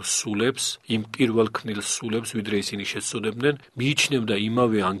ადამიანურ სულებს, იმ პირველ ქმნილ სულებს, ვიდრე ისინი შეცოდებდნენ, მიიჩნევდა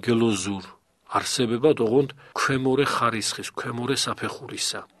იმავე ანგელოზურ არსებებად, ოღონდ ქვემორე ხარისხის, ქვემორე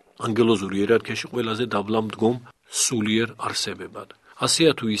საფეხურისა. ანგელოზურ იერარქიაში ყველაზე დაბლამდგომ სულიერ არსებებად.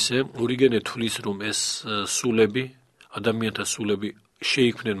 ასეა თუ ისე, ორიგენე თვლის, რომ ეს სულები, ადამიანთა სულები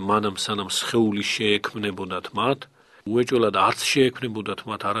შეიქმნენ მანამ სანამ სხეული შეექმნებოდათ მათ, უეჭველად არც შეექმნებოდათ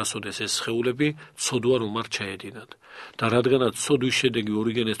მათ არასოდეს ეს სხეულები, ცოდვა რომ არ ჩაედინათ. და რადგანაც ცოდვის შედეგი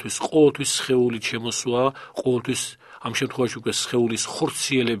ორიგენესთვის ყოველთვის სხეულით შემოსვაა, ყოველთვის ამ შემთხვევაში უკვე სხეულის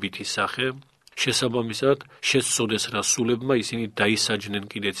ხორციელებითი სახე, შესაბამისად შეცოდეს რა სულებმა ისინი დაისაჯნენ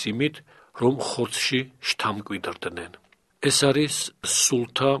კიდეც იმით, რომ ხორცში შთამკვიდრდნენ. ეს არის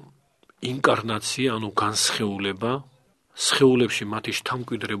სულთა ინკარნაცია, ანუ განსხეულება, სხეულებში მათი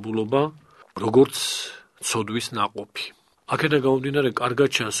შთამკვიდრებულობა, როგორც ცოდვის ნაყოფი. აქედან გამომდინარე, კარგად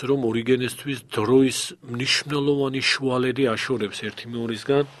ჩანს, რომ ორიგენესთვის დროის მნიშვნელოვანი შუალედი აშორებს ერთი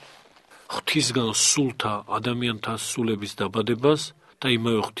მეორისგან ღვთისგან სულთა ადამიანთა სულების დაბადებას და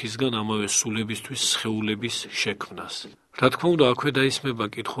იმავე ღვთისგან ამავე სულებისთვის სხეულების შექმნას. Რა თქმა უნდა, აქვე დაისმება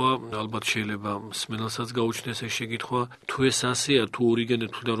კითხვა, ალბათ შეიძლება მსმენელსაც გაუჩნდეს ეს შეკითხვა, თუ ეს ასეა, თუ ორიგენე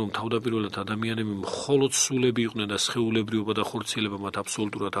თვლიდა, რომ თავდაპირველად ადამიანები მხოლოდ სულები იყვნენ და სხეულებრივობა და ხორციელება მათ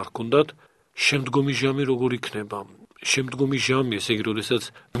აბსოლუტურად არ ჰქონდათ, შემდგომი ჟამი როგორ იქნება? შემდგომი ჟამი, ესე იგი, როდესაც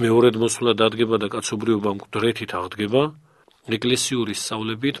მეორედ მოსვლა დადგება და კაცობრიობა მკვდრეთით აღდგება, ეკლესიური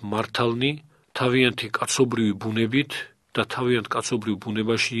სწავლებით მართალნი თავიანთი კაცობრივი ბუნებით და თავიანთ კაცობრიულ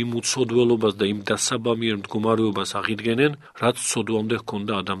ბუნებაში იმ უცოდველობას და იმ დასაბამიერ მდგომარეობას აღიდგენენ, რაც ცოდვამდე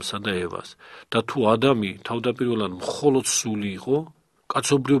ჰქონდა ადამიანსა და ევას. და თუ ადამი თავდაპირველად მხოლოდ სული იყო,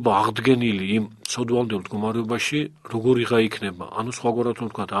 კაცობრიობა აღდგენილი იმ ცოდვამდე მდგომარეობაში, როგორიღა იქნება, ანუ სხვაგვარად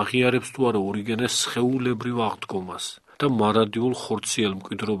ვთქვათ, აღიარებს თუ არა ორიგენეს სხეულებრივ აღდგომას და მარადიულ ხორციელ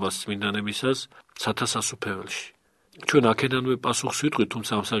მკვიდრობას წმინდანებისას სათავსასუფეველში. ჩვენ აქედანვე პასუხს ვიტყვით,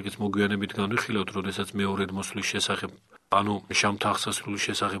 თუმცა ამ საკითხს მოგვიანებით განვიხილავთ, როდესაც მეორედ მოსვლის შესახებ, ანუ შამთა აღსასრულის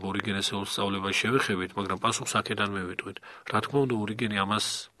შესახებ ორიგენეს სწავლებას შევეხებით, მაგრამ პასუხს აქედანვე ვიტყვით. რა თქმა უნდა, ორიგენე ამას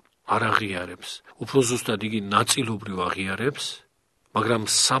არ აღიარებს. უფრო ზუსტად იგი ნაწილობრივ აღიარებს, მაგრამ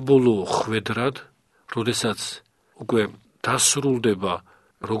საბოლოო ხვედრად, როდესაც უკვე დასრულდება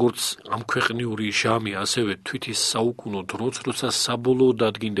როგორც ამქვეყნიური ჟამი, ასევე თვითის საუკუნო დროც, როცა საბოლოოდ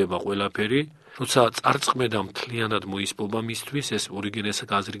დადგინდება ყველაფერი, როცა წარწყმედა მთლიანად მოისპობა მისთვის, ეს ორიგენეს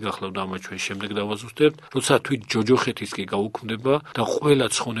აზრი გახლავთ, ამას ჩვენ შემდეგ დავაზუსტებთ, როცა თვით ჯოჯოხეთის კი გაუქმდება და ყველა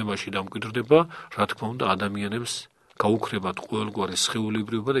ცხონებაში დამკვიდრდება, რა თქმა უნდა, ადამიანებს გაუქრებათ ყოველგვარი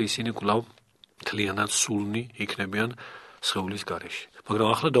სხეულებრივობა და ისინი კვლავ მთლიანად სულნი იქნებიან სხეულის გარეშე. მაგრამ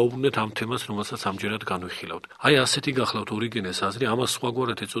ახლა დაუბრუნდეთ ამ თემას, რომელსაც ამჯერად განვიხილავთ. აი ასეთი გახლავთ ორიგენეს აზრი, ამას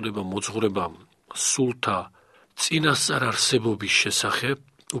სხვაგვარად ეწოდება მოძღვრება სულთა წინასწარ არსებობის შესახებ,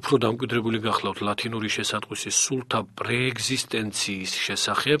 უფრო დამკვიდრებული გახლავთ ლათინური შესატყვისის სულთა პრეეგზისტენციის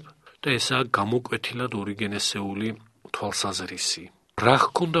შესახებ და ესაა გამოკვეთილად ორიგენესეული თვალსაზრისი. რა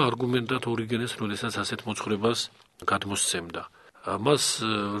ჰქონდა არგუმენტად ორიგენეს, როდესაც ასეთ მოძღვრებას გადმოსცემდა? მას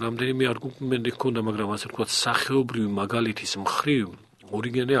რამდენიმე არგუმენტი ჰქონდა, მაგრამ ასე ვთქვათ, სახეობრივი მაგალითის მხრივ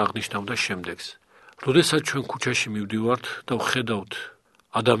ორიგენე აღნიშნავდა შემდეგს. როდესაც ჩვენ ქუჩაში მივდივართ და ვხედავთ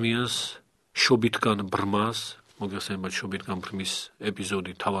ადამიანს შობითგან ბრმას, მოგეხსენებათ შობითგან ბრმის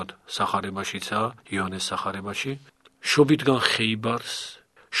ეპიზოდი თავად სახარებაშიცაა, იონეს სახარებაში, შობითგან ხეიბარს,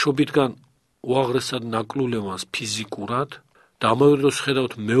 შობითგან უაღრესად ნაკლულევანს ფიზიკურად და ამავე დროს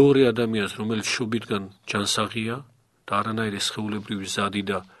ხედავთ მეორე ადამიანს, რომელიც შობითგან ჯანსაღია და არანაირი სხეულებრივი ზადი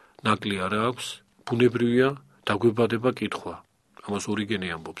და ნაკლი არა აქვს, ბუნებრივია დაგვებადება კითხვა. ამას ორიგენე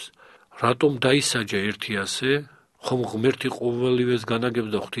ამბობს. რატომ დაისაჯა ერთი ასე, ხომ ღმერთი ყოველივეს განაგებს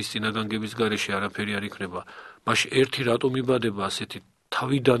და ღვთისწინაგანგების გარეშე არაფერი არ იქნება. მაშინ ერთი რატომ იბადება ასეთი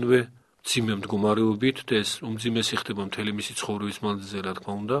თავიდანვე მძიმე მდგომარეობით და ეს უმძიმესი ხდება მთელი მისი ცხოვრების მანძილზე, რა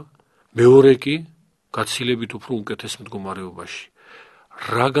თქმა უნდა. მეორე კი გაცილებით უფრო უკეთეს მდგომარეობაში.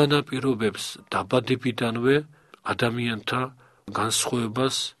 რა განაპირობებს დაბადებიდანვე ადამიანთა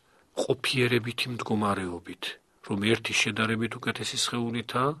განსხვავებას ყოფიერებითი მდგომარეობით, რომ ერთი შედარებით უკეთესი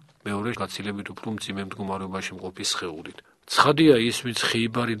სხეულითაა, მეორე გაცილებით უფრო მძიმე მდგომარეობაში მყოფი სხეულით. ცხადია ის, ვინც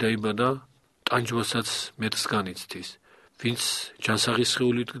ხეიბარი დაიბადა, ტანჯვასაც მეტს განიცდის. ვინც ჯანსაღი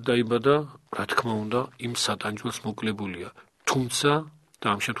სხეულით დაიბადა, რა თქმა უნდა, იმ სატანჯველს მოკლებულია. თუმცა და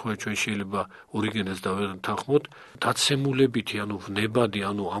ამ შემთხვევაში ჩვენ შეიძლება ორიგენეს დავეთანხმოთ, დაცემულებითი, ანუ ვნებადი,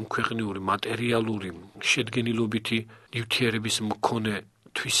 ანუ ამქვეყნიური მატერიალური შედგენილობითი ნივთიერების მქონე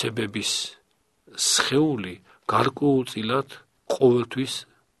თვისებების სხეული გარკვეულწილად ყოველთვის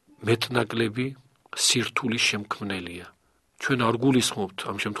მეტნაკლები სირთულის შემქმნელია. ჩვენ არ გულისხმობთ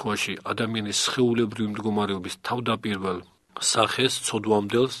ამ შემთხვევაში ადამიანის სხეულებრივი მდგომარეობის თავდაპირველ სახეს,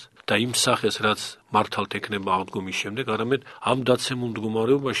 ცოდვამდელს და იმ სახეს, რაც მართალთ ექნება აღდგომის შემდეგ, არამედ ამ დაცემულ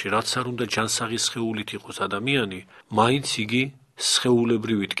მდგომარეობაში, რაც არ უნდა ჯანსაღი სხეულით იყოს ადამიანი, მაინც იგი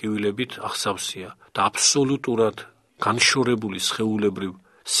სხეულებრივი ტკივილებით აღსავსეა და აბსოლუტურად განშორებული სხეულებრივ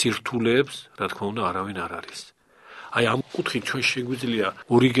სირთულეებს, რა თქმა უნდა, არავინ არ არის. აი ამ კუთხით ჩვენ შეგვიძლია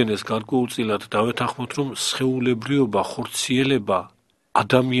ორიგენეს გარკვეულწილად დავეთანხმოთ, რომ სხეულებრივობა, ხორციელება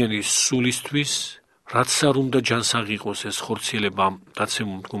ადამიანის სულისთვის, რაც არ უნდა ჯანსაღი იყოს ეს ხორციელება ამ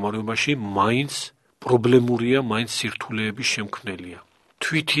დაცემულ მდგომარეობაში, მაინც პრობლემურია, მაინც სირთულეების შემქმნელია.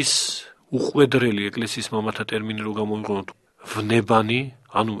 თვითის უყვედრელი ეკლესიის მამათა ტერმინი რო გამოვიყენოთ, ვნებანი,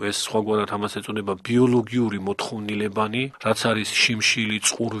 ანუ ეს სხვაგვარად ამას ეწოდება ბიოლოგიური მოთხოვნილებანი, რაც არის შიმშილი,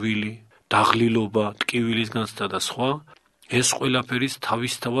 წყურვილი, დაღლილობა, ტკივილის განცდა და სხვა, ეს ყველაფერის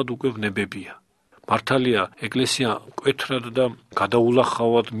თავისთავად უკვე ვნებებია. მართალია, ეკლესია მკვეთრად და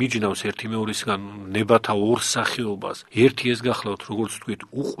გადაულახავად მიჯნავს ერთი მეორისგან ნებათა ორ სახეობას. ერთი ეს გახლავთ, როგორც ვთქვით,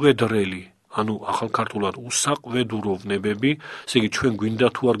 უყვედრელი, ანუ ახალ ქართულად უსაყვედურო ვნებები, ესე იგი ჩვენ გვინდა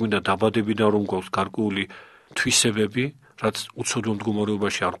თუ არ გვინდა დაბადებიდან რომ გვაქვს გარკვეული თვისებები, რაც უცოდვო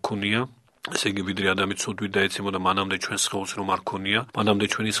მდგომარეობაში არ გქონია. ესე იგი, ვიდრე ადამი ცოდვით დაეცემოდა, მანამდე ჩვენ სხეულს რომ არ ქონია, მანამდე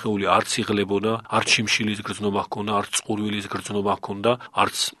ჩვენი სხეული არც იღლებოდა, არც შიმშილის გრძნობა ჰქონდა, არც წყურვილის გრძნობა ჰქონდა,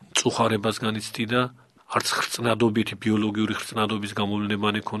 არც წუხარებას განიცდიდა, არც ხრწნადობითი ბიოლოგიური ხრწნადობის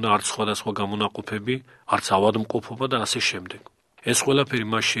გამოვლენებანი ჰქონდა, არც სხვადასხვა გამონაყოფები, არც ავადმყოფობა და ასე შემდეგ. ეს ყველაფერი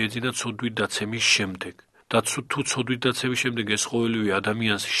მას შეეძინა ცოდვით დაცემის შემდეგ. და თუ ცოდვით დაცემის შემდეგ ეს ყოველივე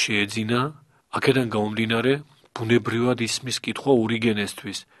ადამიანს შეეძინა, აქედან გამომდინარე, ბუნებრივად ისმის კითხვა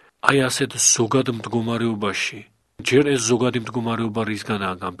ორიგენესთვის. აი ასეთ ზოგად მდგომარეობაში, ჯერ ეს ზოგადი მდგომარეობა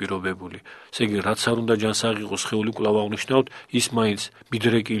რისგანაა განპირობებული. ესე იგი, რაც არ უნდა ჯანსაღი იყოს სხეული კვლავ აღნიშნავთ, ის მაინც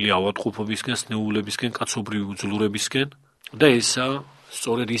მიდრეკილი ავადმყოფობისკენ, სნეულებისკენ, კაცობრივი უძლურებისკენ და ესაა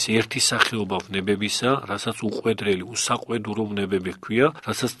სწორედ ის ერთი სახეობა ვნებებისა, რასაც უყვედრელი, უსაყვედურო ვნებები ჰქვია,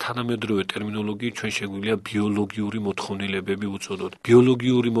 რასაც თანამედროვე ტერმინოლოგიით ჩვენ შეგვიძლია ბიოლოგიური მოთხოვნილებები უწოდოთ.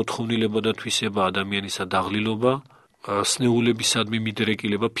 ბიოლოგიური მოთხოვნილება და თვისება ადამიანისა დაღლილობა, სნეულებისადმი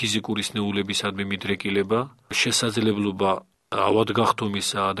მიდრეკილება, ფიზიკური სნეულებისადმი მიდრეკილება, შესაძლებლობა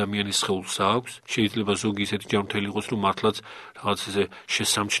ავადგახდომისა ადამიანის სხეულს აქვს, შეიძლება ზოგი ისეთი ჯანმრთელი იყოს, რომ მართლაც რაღაც ესე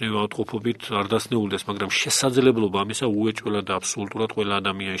შესამჩნევი ავადმყოფობით არ დასნეულდეს, მაგრამ შესაძლებლობა ამისა უეჭველად და აბსოლუტურად ყველა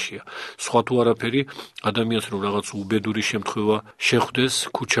ადამიანშია. სხვა თუ არაფერი, ადამიანს რომ რაღაც უბედური შემთხვევა შეხვდეს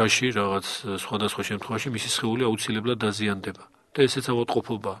ქუჩაში, რაღაც სხვადასხვა შემთხვევაში, მისი სხეული აუცილებლად დაზიანდება. და ესეც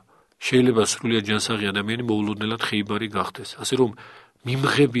ავადმყოფობაა. შეიძლება სრულიად ჯანსაღი ადამიანი მოულოდნელად ხეიბარი გახდეს. ასე რომ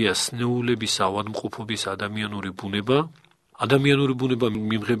მიმღებია სნეულების ავადმყოფობის ადამიანური ბუნება, ადამიანური ბუნება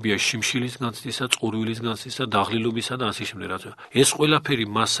მიმღებია შიმშილის განცდისა, წყურვილის განცდისა, დაღლილობისა და ასე შემდეგ. ეს ყველაფერი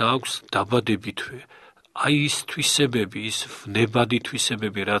მას აქვს დაბადებითვე. აი ის თვისებები, ის ვნებადი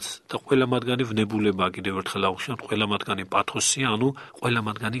თვისებები, რაც და ყველა მათგანი ვნებულებაა, კიდევ ერთხელ ავხსნათ, ყველა მათგანი პათოსია, ანუ ყველა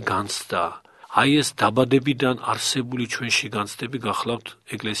მათგანი განცდაა. აი ეს დაბადებიდან არსებული ჩვენში განცდები გახლავთ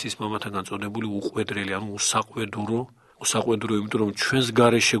ეკლესიის მამათაგან წოდებული უყვედრელი, ანუ უსაყვედურო, იმიტომ რომ ჩვენს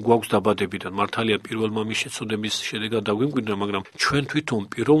გარეშე გვაქვს დაბადებიდან. მართალია პირველმა მის შეცოდების შედეგად დაგვიმკვიდრა, მაგრამ ჩვენ თვითონ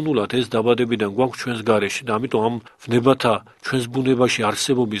პიროვნულად ეს დაბადებიდან გვაქვს ჩვენს გარეშე და ამიტომ ამ ვნებათა ჩვენს ბუნებაში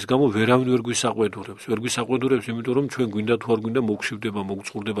არსებობის გამო ვერავინ ვერ გვისაყვედურებს. ვერ გვისაყვედურებს, იმიტომ რომ ჩვენ გვინდა თუ არ გვინდა მოგშივდება,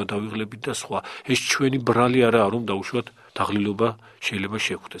 მოგწყურდება, დავიღლებით და სხვა. ეს ჩვენი ბრალი არაა, რომ დაუშვათ დაღლილობა შეიძლება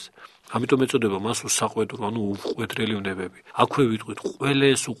შეხვდეს. ამიტომ ეწოდება მას უსაყვედურო, ანუ უყვედრელი ვნებები. აქვე ვიტყვით, ყველა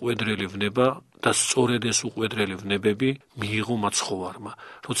ეს უყვედრელი ვნება და სწორედ ეს უყვედრელი ვნებები მიიღო მაცხოვარმა.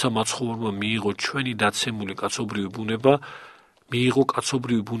 როცა მაცხოვარმა მიიღო ჩვენი დაცემული კაცობრივი ბუნება, მიიღო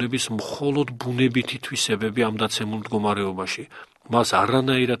კაცობრივი ბუნების მხოლოდ ბუნებითი თვისებები ამ დაცემულ მდგომარეობაში. მას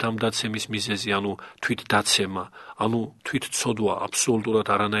არანაირად ამ დაცემის მიზეზი, ანუ თვით დაცემა, ანუ თვით ცოდვა აბსოლუტურად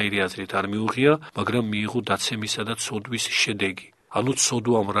არანაირი აზრით არ მიუღია, მაგრამ მიიღო დაცემისა და ცოდვის შედეგი. ანუ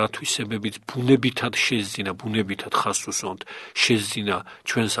ცოდვამ რა თვისებებით ბუნებითად შეძინა, ბუნებითად ხას უსვამთ, შეძინა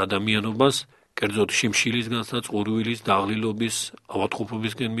ჩვენს ადამიანობას, კერძოდ შიმშილის განცდა, წყურვილის, დაღლილობის,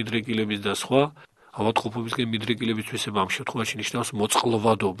 ავადმყოფობისკენ მიდრეკილების და სხვა, ავადმყოფობისკენ მიდრეკილების თვისება ამ შემთხვევაში ნიშნავს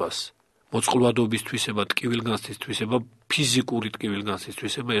მოწყლვადობას. მოწყლვადობის თვისება, ტკივილგანცდის თვისება, ფიზიკური ტკივილგანცდის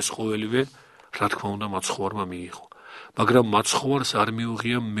თვისება, ეს ყოველივე, რა თქმა უნდა, მაცხოვარმა მიიღო. მაგრამ მაცხოვარს არ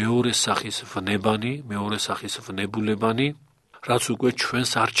მიუღია მეორე სახის ვნებანი, მეორე სახის ვნებულებანი, რაც უკვე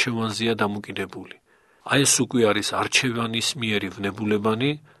ჩვენს არჩევანზეა დამოკიდებული. აი ეს უკვე არის არჩევანისმიერი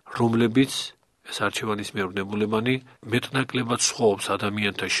ვნებულებანი, რომლებიც ეს არჩევანისმიერი ვნებულებანი მეტნაკლებად სხვაობს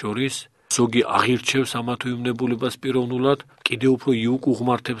ადამიანთა შორის, ზოგი აღირჩევს ამათვე ვნებულებას პიროვნულად, კიდევ უფრო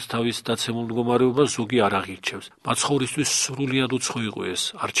იუკუღმართებს თავის დაცემულ მდგომარეობას, ზოგი არ აღირჩევს. მაცხოვრისთვის სრულიად უცხო იყო ეს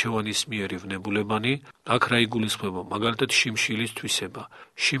არჩევანისმიერი ვნებულებანი, აქ რა იგულისხმება, მაგალითად შიმშილის თვისება.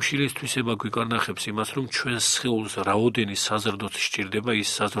 შიმშილის თვისება გვიკარნახებს იმას, რომ ჩვენს სხეულს რაოდენი საზრდოც სჭირდება, ის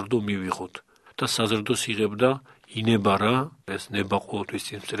საზრდო მივიღოთ. და საზრდოს იღებდა ინებარა, ეს ნება ყოველთვის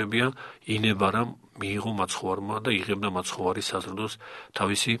წინწრებია, ინებარა მიიღო მაცხოვარმა და იღებდა მაცხოვარი საზრდოს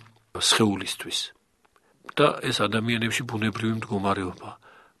თავისი სხეულისთვის. და ეს ადამიანებში ბუნებრივი მდგომარეობა.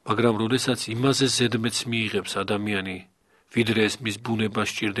 მაგრამ როდესაც იმაზე ზედმეც მიიღებს ადამიანი, ვიდრე ეს მის ბუნება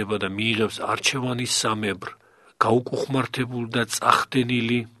სჭირდება და მიიღებს არჩევანის სამებრ, გაუკუხმართებულ და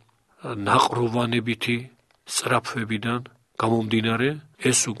წახდენილი ნაყროვანებითი სწრაფვებიდან გამომდინარე,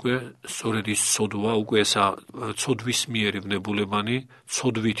 ეს უკვე სწორედ ის ცოდვა, უკვე ესა ცოდვისმიერი ვნებულებანი,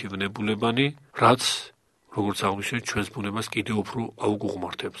 ცოდვითი ვნებულებანი, რაც, როგორც აღნიშნეთ, ჩვენს ბუნებას კიდევ უფრო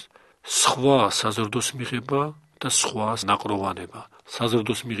აუკუღმართებს. სხვა საზრდოს მიღება და სხვა ნაყროვანება.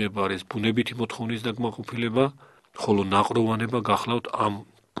 საზრდოს მიღება არის ბუნებითი მოთხოვნის დაკმაყოფილება, ხოლო ნაყროვანება გახლავთ ამ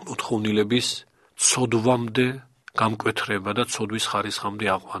მოთხოვნილების ცოდვამდე გამკვეთრება და ცოდვის ხარისხამდე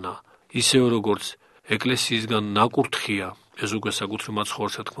აყვანა. ისევე როგორც ეკლესიისგან ნაკურთხია, ეს უკვე საკუთრივ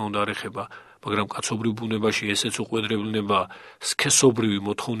მაცხოვარს რა თქმა უნდა არ ეხება, მაგრამ კაცობრიურ ბუნებაში ესეც უყვედრებელნება, სქესობრივი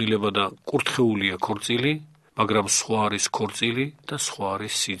მოთხოვნილება და კურთხეულია ქორწილი, მაგრამ სხვა არის ქორწილი და სხვა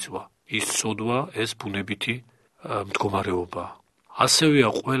არის სიძვა. ის ცოდვა, ეს ბუნებითი მდგომარეობა. ასევეა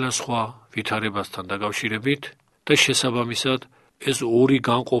ყველა სხვა ვითარებასთან დაკავშირებით და შესაბამისად ეს ორი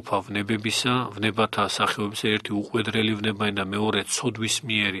განყოფა ვნებებისა, ვნებათა სახეობისა, ერთი უყვედრელი ვნებანი და მეორე ცოდვის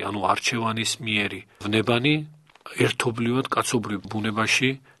მიერი, ანუ არჩევანის მიერი ვნებანი ერთობლივად კაცობრიურ ბუნებაში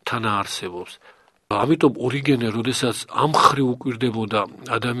თანაარსებობს. ამიტომ ორიგენე, როდესაც ამ მხრივ უკვირდებოდა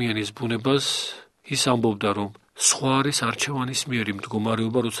ადამიანის ბუნებას, ის ამბობდა, რომ სხვა არის არჩევანის მიერი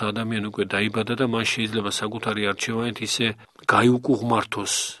მდგომარეობა, როცა ადამიანი უკვე დაიბადა და მან შეიძლება საკუთარი არჩევანით ისე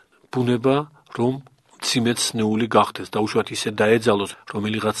გაიუკუღმართოს ბუნება, რომ ციმეცნეული გახდეს, დაუშვათ ისე დაეძალოს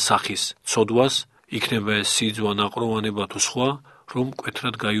რომელიღაც სახის ცოდვას, იქნება ეს სიძვა, ნაყროვანება თუ სხვა, რომ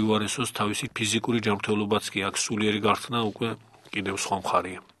მკვეთრად გაიუარესოს თავისი ფიზიკური ჯანმრთელობაც კი აქ სულიერი გახსნა უკვე კიდევ სხვა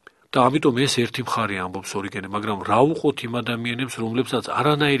მხარია. და ამიტომ ეს ერთი მხარე ამბობს ორიგენე, მაგრამ რა უყოთ იმ ადამიანებს, რომლებსაც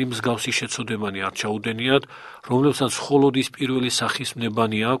არანაირი მსგავსი შეცოდებანი არ ჩაუდენიათ, რომლებსაც მხოლოდ ის პირველი სახის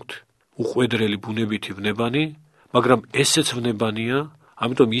ვნებანი აქვთ, უყვედრელი ბუნებითი ვნებანი, მაგრამ ესეც ვნებანია,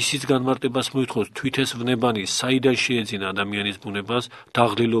 ამიტომ ისიც განმარტებას მოითხოვს თვით ეს ვნებანი საიდან შეეძინა ადამიანის ბუნებას,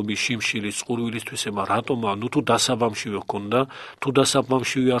 დაღლილობის, შიმშილის, წყურვილისთვისება, რატომა, ნუ თუ დასაბამშვი ჰქონდა, თუ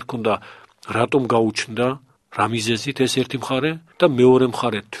დასაბამშვი არ ჰქონდა, რატომ გაუჩნდა, რა მიზეზით ეს ერთი მხარე და მეორე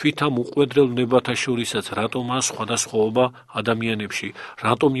მხარე თვით ამ უყვედრელ ვნებათა შორისაც რატომაა სხვადასხვაობა ადამიანებში,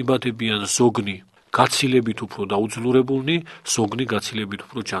 რატომ იბადებიან ზოგნი გაცილებით უფრო დაუძლურებულნი, ზოგნი გაცილებით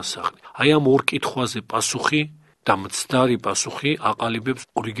უფრო ჯანსაღნი. აი ამ ორ კითხვაზე პასუხი და მცდარი პასუხი აყალიბებს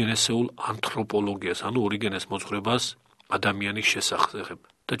ორიგენესეულ ანთროპოლოგიას, ანუ ორიგენეს მოძღვრებას ადამიანის შესახებ.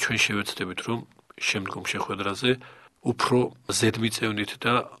 და ჩვენ შევეცდებით, რომ შემდგომ შეხვედრაზე უფრო ზედმიწევნით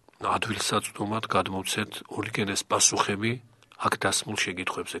და ადვილსაწვდომად გადმოვცეთ ორიგენეს პასუხები აქ დასმულ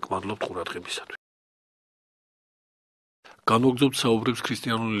შეკითხვებზე. გმადლობთ ყურადღებისათვის. განვაგრძობთ საუბრებს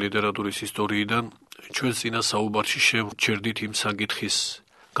ქრისტიანული ლიტერატურის ისტორიიდან. ჩვენ წინა საუბარში შევჩერდით იმ საკითხის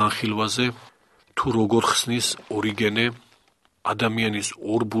განხილვაზე, თუ როგორ ხსნის ორიგენე ადამიანის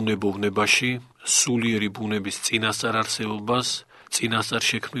ორბუნებოვნებაში სულიერი ბუნების წინასწარ წინასწარ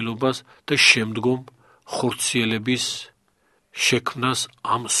შექმნილობას და შემდგომ ხორციელების შექმნას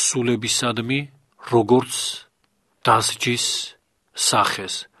ამ სულებისადმი, როგორც დასჯის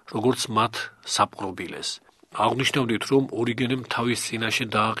სახეს, როგორც მათ საპყრობილეს. აღნიშნავდით, რომ ორიგენემ თავის წინაშე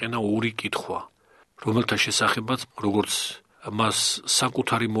დააყენა ორი კითხვა, რომელთა შესახებაც, როგორც მას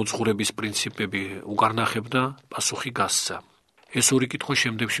საკუთარი მოძღვრების პრინციპები უგარნახებდა, პასუხი გასცა. ეს ორი კითხვა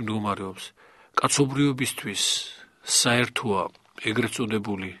შემდეგში მდგომარეობს. კაცობრიობისთვის საერთოა ეგრეთ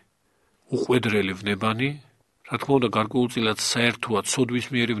წოდებული უყვედრელი ვნებანი, რა თქმა უნდა, გარკვეულწილად საერთოა ცოდვის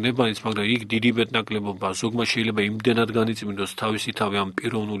მიერი ვნებანიც, მაგრამ იქ დიდი მეტნაკლებობა ზოგმა შეიძლება იმდენად განიწმინდოს თავისი თავი ამ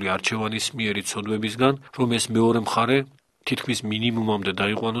პიროვნული არჩევანის მიერი ცოდვებისგან, რომ ეს მეორე მხარე თითქმის მინიმუმამდე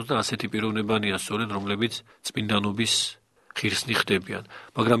დაიყვანოს და ასეთი პიროვნებანია სწორედ, რომლებიც წმინდანობის ღირსნი ხდებიან.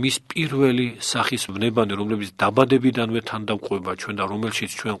 მაგრამ ის პირველი სახის ვნებანი, რომლებიც დაბადებიდანვე თან დავყვება ჩვენ და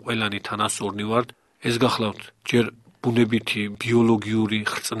რომელშიც ჩვენ ყველანი თანასწორნი ვართ, ეს გახლავთ ჯერ ბუნებითი ბიოლოგიური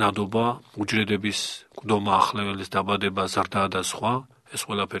ხრწნადობა, უჯრედების გვდომა, ახლებელის დაბადება, ზრდა და სხვა, ეს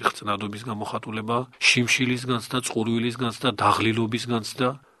ყველაფერი ხრწნადობისგან მოხატულება, შიმშილის განცდა, წყურვილის განცდა, დაღლილობის განცდა,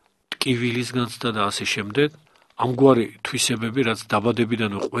 ტკივილის განცდა და ასე შემდეგ. ამგვარი თვისებები, რაც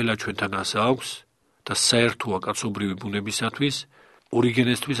დაბადებიდანვე ყველა ჩვენთან ასე აქვს და საერთოა კაცობრიური ბუნებისათვის,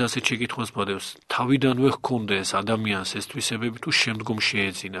 ორიგენესთვის ასეთ შეკითხვას მოდევს. თავიდანვე ჰქონდა ეს ადამიანს ეს თვისებები თუ შემდგომ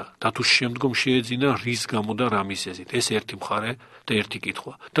შეეძინა და თუ შემდგომ შეეძინა, რის გამო და რა მიზეზით. ეს ერთი მხარე და ერთი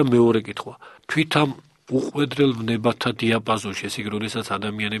კითხვა. და მეორე კითხვა. თვით ამ უყვედრელ ვნებათა დიაპაზონში, ესე იგი, როდესაც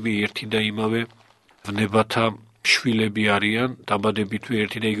ადამიანები ერთი და იმავე ვნებათა შვილები არიან, დაბადებითვე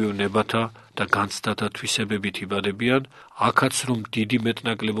ერთი და იგივე ვნებათა და განცდათა თვისებებით იბადებიან, აქაც რომ დიდი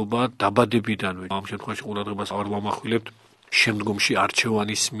მეტნაკლებობაა დაბადებიდანვე. ამ შემთხვევაში ყურადღებას არ ვამახვილებთ შემდგომში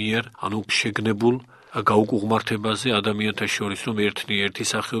არჩევანის მიერ, ანუ შეგნებულ გაუკუღმართებაზე ადამიანთა შორის, რომ ერთი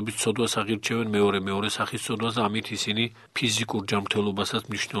სახეობის ცოდვას აღირჩევენ, მეორე სახის ცოდვას და ამით ისინი ფიზიკურ ჯანმრთელობასაც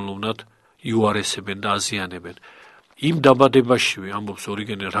მნიშვნელოვნად იუარესებენ და აზიანებენ. იმ დაბადებაშივე, ამბობს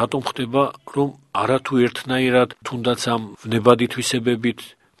ორიგენე, რატომ ხდება, რომ არათუ ერთნაირად, თუნდაც ამ ვნებადი თვისებებით,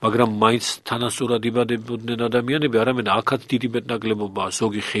 მაგრამ მაინც თანასწორად იბადებოდნენ ადამიანები, არამედ აქაც დიდი მეტნაკლებობაა,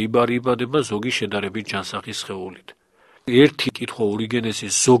 ზოგი ხეიბარი იბადება, ზოგი შედარებით ჯანსაღი სხეულით. ერთი კითხვა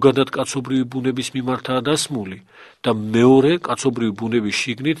ორიგენესის ზოგადად კაცობრიური ბუნების მიმართაა დასმული და მეორე კაცობრიური ბუნების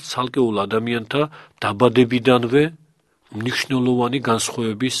შიგნით ცალკეულ ადამიანთა დაბადებიდანვე მნიშვნელოვანი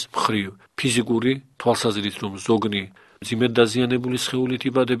განსხვავების მხრივ. ფიზიკური თვალსაზრისით რომ ზოგნი მძიმედ დაზიანებული სხეულით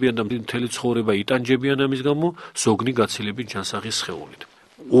იბადებიან და მთელი ცხოვრება იტანჯებიან ამის გამო, ზოგნი გაცილებით ჯანსაღი სხეულით.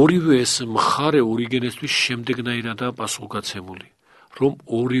 ორივე ეს მხარე ორიგენესთვის შემდეგნაირადაა პასუხგაცემული, რომ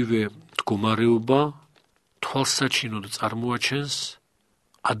ორივე მდგომარეობა თვალსაჩინოდ წარმოაჩენს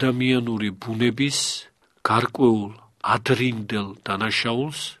ადამიანური ბუნების გარკვეულ ადრინდელ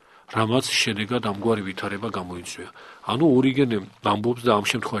დანაშაულს, რამაც შედეგად ამგვარი ვითარება გამოიწვია. ანუ ორიგენე ამბობს და ამ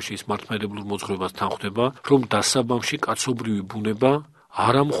შემთხვევაში ის მართლმადიდებლურ მოძღვრებას თანხმდება, რომ დასაბამში კაცობრივი ბუნება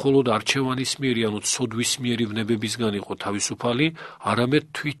არა მხოლოდ არჩევანისმიერი, ანუ ცოდვისმიერი ვნებებისგან იყო თავისუფალი, არამედ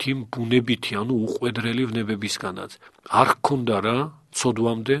თვით იმ ბუნებითი, ანუ უყვედრელი ვნებებისგანაც. არ ჰქონდა რა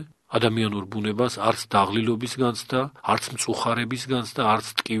ცოდვამდე ადამიანურ ბუნებას არც დაღლილობის განცდა, არც მწუხარების განცდა, არც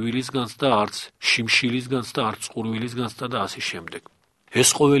ტკივილის განცდა, არც შიმშილის განცდა, არც ყურვილის განცდა და ასე შემდეგ. ეს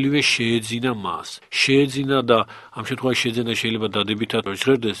ყოველივე შეეძინა მას. შეეძინა და ამ შემთხვევაში შეძენა შეიძლება დადებითად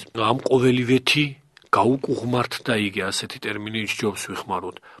ჟღერდეს. ამ ყოველივეთი გაუკუღმართდა იგი, ასეთი ტერმინი სჯობს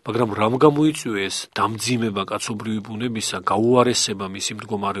ვიხმაროთ. მაგრამ რამ გამოიწვია ეს დამძიმება კაცობრივი ბუნებისა, გაუარესება მისი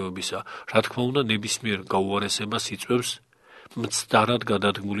მდგომარეობისა? რა თქმა უნდა, ნებისმიერ გაუარესებას იწვევს მცდარად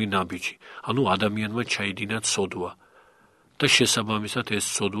გადადგმული ნაბიჯი. ანუ ადამიანმა ჩაიდინა ცოდვა. და შესაბამისად ეს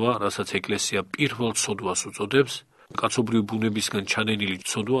ცოდვა, რასაც ეკლესია პირველ ცოდვას უწოდებს, კაცობრივი ბუნებისგან ჩადენილი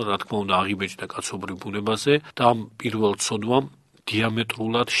ცოდვა, რა თქმა უნდა, აღიბეჭდა კაცობრივ ბუნებაზე და ამ პირველ ცოდვამ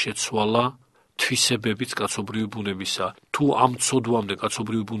დიამეტრულად შეცვალა თვისებებიც კაცობრივი ბუნებისა. თუ ამ ცოდვამდე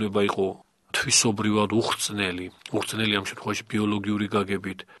კაცობრივი ბუნება იყო თვისობრივად უხრწნელი ამ შემთხვევაში ბიოლოგიური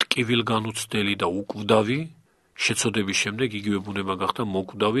გაგებით, ტკივილგანუცდელი და უკვდავი, შეცოდების შემდეგ იგივე ბუნება გახდა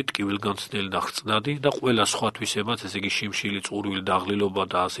მოკვდავი, ტკივილგანუცდელი და ხრწნადი და ყველა სხვა თვისებაც, ესე იგი შიმშილი, წურვილი, დაღლილობა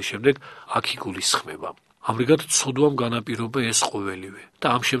და ასე შემდეგ, აქ იგულისხმება. ამრიგად ცოდვამ განაპირობა ეს ყოველივე და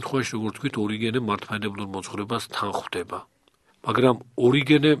ამ შემთხვევაში, როგორც ვთქვით, ორიგენე მართლმადიდებლურ მოძღვრებას თანხმდება. მაგრამ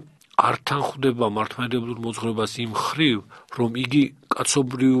ორიგენე არ თანხმდება მართლმადიდებლურ მოძღვრებას იმ მხრივ, რომ იგი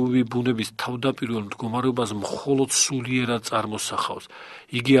კაცობრიოვი ბუნების თავდაპირველ მდგომარეობას მხოლოდ სულიერად წარმოსახავს.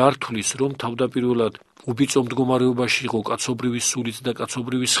 იგი არ თვლის, რომ თავდაპირველად უბიწო მდგომარეობაში იყო კაცობრივი სულიც და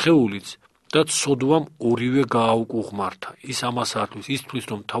კაცობრივი სხეულიც და ცოდვამ ორივე გააუკუღმართა. ის ამას არ თვლის, ის თვლის,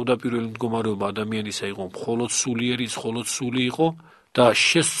 რომ თავდაპირველი მდგომარეობა ადამიანისა იყო მხოლოდ სულიერი, მხოლოდ სული იყო და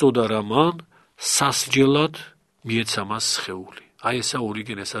შესწოდა რა მან სასჯელად მიეცა მას სხეული. აი ესა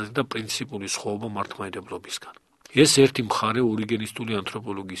ორიგენეს აზრი და პრინციპული სხვაობა მართლმადიდებლობისგან. ეს ერთი მხარე ორიგენისტული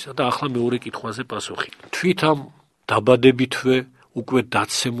ანთროპოლოგისა და ახლა მეორე კითხვაზე პასუხი. თვით ამ დაბადებითვე უკვე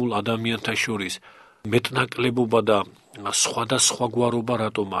დაცემულ ადამიანთა შორის მეტნაკლებობა და სხვადასხვაგვარობა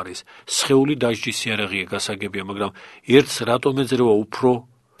რატომ არის? სხეული დასჯის იარაღია გასაგებია, მაგრამ ერთს რატომ ეძრევა უფრო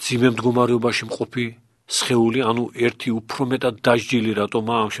მძიმე მდგომარეობაში მყოფი სხეული, ანუ ერთი უფრო მეტად დასჯილი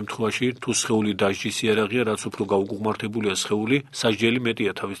რატომაა ამ შემთხვევაში, თუ სხეული დასჯის იარაღია, რაც უფრო გაუკუღმართებულია სხეული, სასჯელი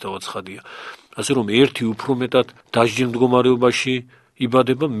მეტია თავისთავად ცხადია. ასე რომ ერთი უფრო მეტად დასჯილ მდგომარეობაში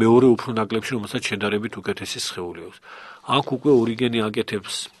იბადება, მეორე უფრო ნაკლებში, რომელსაც შედარებით უკეთესი სხეული აქვს. აქ უკვე ორიგენი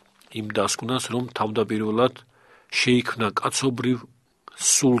აკეთებს იმ დასკვნას, რომ თავდაპირველად შეიქმნა კაცობრივ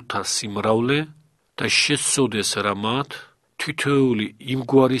სულთა სიმრავლე და შესწოდეს რა მათ თითოეული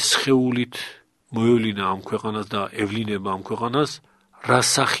იმგვარი სხეულით მოევლინა ამ ქვეყანას და ევლინება ამ ქვეყანას, რა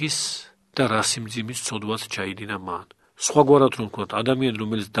სახის და რა სიმძიმის ცოდვაც ჩაიდინა მან. სხვაგვარად რომ ვთქვათ, ადამიანი,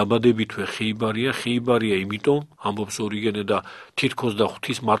 რომელიც დაბადებითვე ხეიბარია იმიტომ, ამბობს ორიგენე და თითქოს და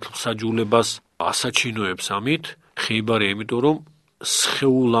ღვთის მართლმსაჯულებას ასაჩინოებს ამით, ხეიბარია იმიტომ, რომ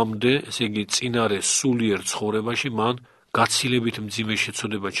სხეულამდე, ესე იგი წინარე სულიერ ცხოვრებაში მან გაცილებით მძიმე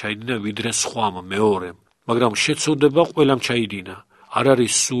შეცოდება ჩაიდინა ვიდრე სხვამ მეორემ. მაგრამ შეცოდება ყველამ ჩაიდინა. არ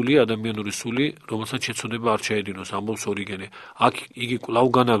არის სული, ადამიანური სული, რომელსაც შეცოდება არ ჩაედინოს, ამბობს ორიგენე. აქ იგი კვლავ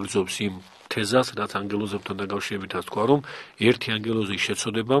განაგრძობს იმ თეზას, რაც ანგელოზებთან დაკავშირებით თქვა, რომ ერთი ანგელოზის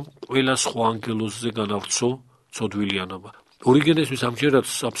შეცოდება ყველა სხვა ანგელოზზე განავრცო ცოდვილიანობა. ორიგენესთვის ამჯერად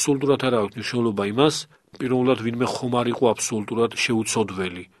აბსოლუტურად არ აქვს მნიშვნელობა იმას, პირველად ვინმე ხომ არ იყო აბსოლუტურად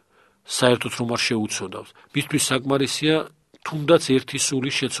შეუცოდველი, საერთოდ რომ არ შეუცოდავს. მისთვის საკმარისია თუნდაც ერთი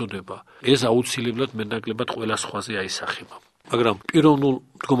სულის შეცოდება. ეს აუცილებლად მეტნაკლებად ყველა სხვაზე აისახება. მაგრამ პიროვნულ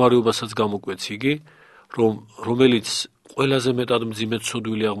მდგომარეობასაც გამოკვეთს იგი, რომელიც ყველაზე მეტად მძიმე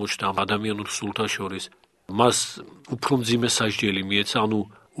ცოდვილი აღმოჩნდა ადამიანურ სულთა შორის, მას უფრო მძიმე სასჯელი მიეცა, ანუ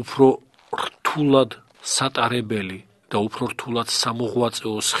უფრო რთულად სატარებელი და უფრო რთულად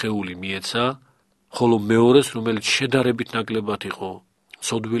სამოღვაწეო სხეული მიეცა, ხოლო მეორეს, რომელიც შედარებით ნაკლებად იყო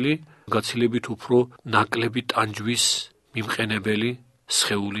ცოდვილი, გაცილებით უფრო ნაკლები ტანჯვის მიმყენებელი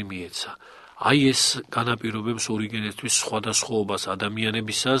სხეული მიეცა. აი ეს განაპირობებს ორიგენესთვის სხვადასხვაობას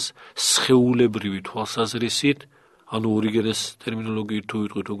ადამიანებისას სხეულებრივი თვალსაზრისით, ანუ ორიგენეს ტერმინოლოგიით თუ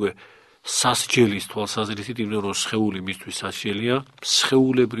ვიტყვით უკვე სასჯელის თვალსაზრისით, იმიტომ რომ სხეული მისთვის სასჯელია,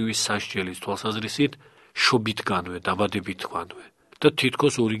 სხეულებრივი სასჯელის თვალსაზრისით შობითგანვე, დაბადებითგანვე. და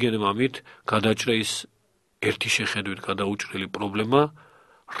თითქოს ორიგენემ ამით გადაჭრა ის ერთი შეხედვით გადაუჭრელი პრობლემა,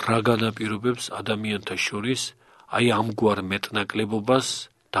 რა განაპირობებს ადამიანთა შორის აი ამგვარ მეტნაკლებობას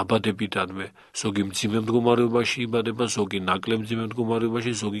დაბადებიდანვე, ზოგი მძიმე მდგომარეობაში იბადება, ზოგი ნაკლებ მძიმე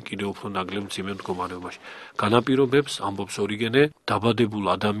მდგომარეობაში, ზოგი კიდევ უფრო ნაკლებ მძიმე მდგომარეობაში. განაპირობებს, ამბობს ორიგენე, დაბადებულ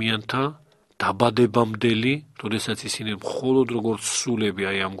ადამიანთა დაბადებამდელი, როდესაც ისინი მხოლოდ როგორც სულები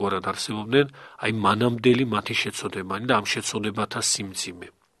აი ამგვარად არსებობდნენ, აი მანამდელი მათი შეცოდებანი და ამ შეცოდებათა სიმძიმე.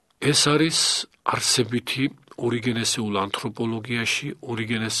 ეს არის არსებითი ორიგენესეულ ანთროპოლოგიაში,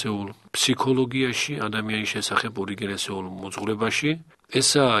 ორიგენესეულ ფსიქოლოგიაში, ადამიანის შესახებ ორიგენესეულ მოძღვრებაში.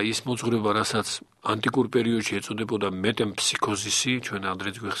 ესაა ის მოძღვრება, რასაც ანტიკურ პერიოდში ეწოდებოდა მეტემფსიქოზისი, ჩვენ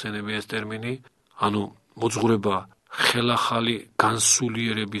ადრეც გვეხსენებია ეს ტერმინი, ანუ მოძღვრება ხელახალი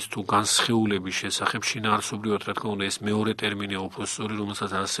განსულიერების თუ განსხეულების შესახებ. შინაარსობრივად, რა თქმა უნდა, ეს მეორე ტერმინია უფრო სწორი,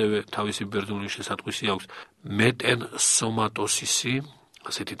 რომელსაც ასევე თავისი ბერძნული შესატყვისი აქვს, მეტენსომატოსისი.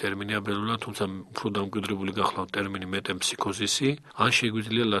 ასეთი ტერმინია ბერძნულად, თუმცა უფრო დამკვიდრებული გახლავთ ტერმინი მეტემფსიქოზისი, ან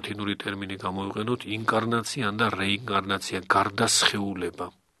შეგვიძლია ლათინური ტერმინი გამოვიყენოთ ინკარნაცია და რეინკარნაცია, გარდასხეულება.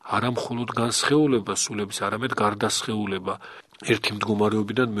 არა მხოლოდ განსხეულება სულების, არამედ გარდასხეულება ერთი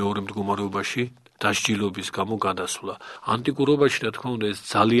მდგომარეობიდან მეორე მდგომარეობაში დასჯილობის გამო გადასვლა. ანტიკურობაში, რა თქმა უნდა, ეს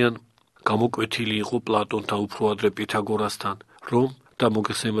ძალიან გამოკვეთილი იყო პლატონთან, უფრო ადრე პითაგორასთან, რომ და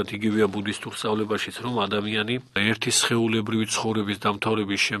მოგეხსენებათ იგივეა ბუდისტურ სწავლებაშიც, რომ ადამიანი ერთი სხეულებრივი ცხოვრების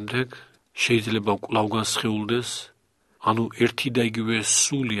დამთავრების შემდეგ შეიძლება კვლავ განსხეულდეს, ანუ ერთი და იგივე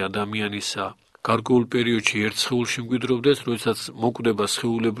სული ადამიანისა გარკვეულ პერიოდში ერთ სხეულში მკვიდრობდეს, როდესაც მოკვდება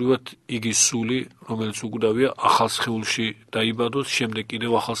სხეულებრივად იგი სული, რომელიც უკვდავია ახალ სხეულში დაიბადოს, შემდეგ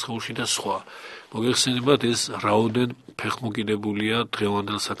კიდევ ახალ სხეულში და სხვა. მოგეხსენებათ, ეს რაოდენ ფეხმოკიდებულია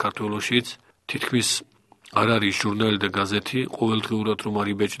დღევანდელ საქართველოშიც, თითქმის არ არის ჟურნალი და გაზეთი, ყოველდღიურად რომ არ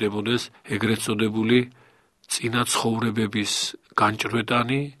იბეჭდებოდეს ეგრეთ წოდებული წინა ცხოვრებების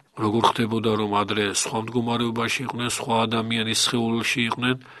განჭრვეტანი, როგორ ხდებოდა, რომ ადრე სხვა მდგომარეობაში იყვნენ, სხვა ადამიანის სხეულში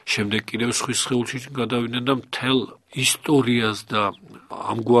იყვნენ, შემდეგ კიდევ სხვის სხეულში გადავიდნენ და მთელ ისტორიას და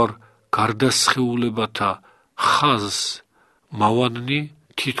ამგვარ გარდასხეულებათა ხაზს მავანნი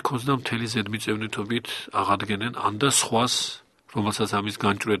თითქოს და მთელი ზედმიწევნითობით აღადგენენ, ან და სხვას, რომელსაც ამის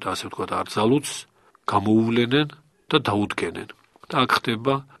განჭრვეტა, ასე ვთქვათ, არ ძალუძს, გამოუვლენენ და დაუდგენენ. და აქ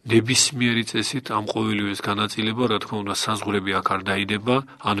ხდება ნებისმიერი წესით ამ ყოველივეს განაწილება, რა თქმა უნდა, საზღვრები აქ არ დაიდება,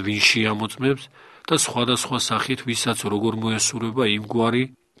 ან ვინ შეამოწმებს და სხვადასხვა სახით, ვისაც როგორ მოესურვება იმგვარი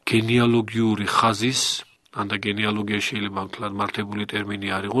გენეალოგიური ხაზის, ან და გენეალოგია შეიძლება მთლად მართებული ტერმინი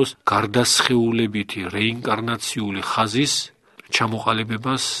არ იყოს, გარდასხეულებითი რეინკარნაციული ხაზის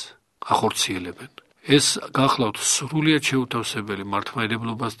ჩამოყალიბებას ახორციელებენ. ეს გახლავთ სრულიად შეუთავსებელი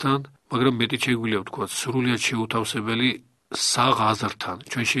მართლმადიდებლობასთან, მაგრამ მეტი შეგვიძლია ვთქვათ, სრულიად შეუთავსებელი საღაზრთან.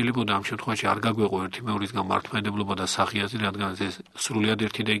 ჩვენ შეიძლება ამ შემთხვევაში არ გაგვეყო ერთი მეორისგან მართლმადიდებლობა და სახიაზრი, რადგან ეს სრულიად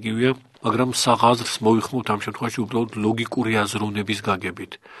ერთი და იგივეა, მაგრამ საღაზრს მოვიხმოთ ამ შემთხვევაში უბრალოდ ლოგიკური აზროვნების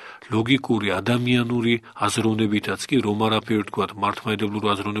გაგებით. ლოგიკური ადამიანური აზროვნებითაც კი რომ არაფერი ვთქვათ მართლმადიდებლურ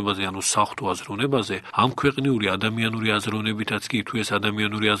აზროვნებაზე, ანუ საღვთო აზროვნებაზე, ამ ქვეყნიური ადამიანური აზროვნებითაც კი თუ ეს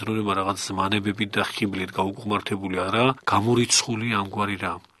ადამიანური აზროვნება რაღაც ზმანებებით და ხიბლით გაუკმართებული არა, გამორიცხული ამგვარი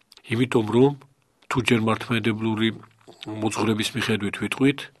რამ. იმიტომ რომ თუ ჯერ მართლმადიდებლური მოძღვრების მიხედვით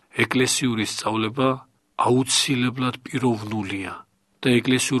ვიტყვით, ეკლესიური სწავლება აუცილებლად პიროვნულია და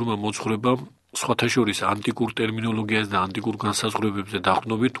ეკლესიურმა მოძღვრებამ სხვათა შორის ანტიკურ ტერმინოლოგიას და ანტიკურ განსაზღვრებებზე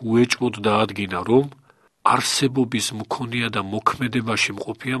დაყრდნობით უეჭვოდ დაადგინა, რომ არსებობის მქონია და მოქმედებაში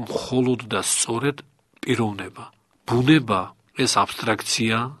მყოფია მხოლოდ და სწორედ პიროვნება. ბუნება ეს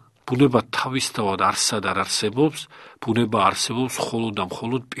აბსტრაქცია, ბუნება თავისთავად არსად არ არსებობს, ბუნება არსებობს მხოლოდ და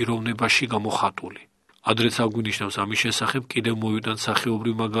მხოლოდ პიროვნებაში გამოხატული. ადრეც აგვინიშნავს ამის შესახებ კიდევ მოვიტან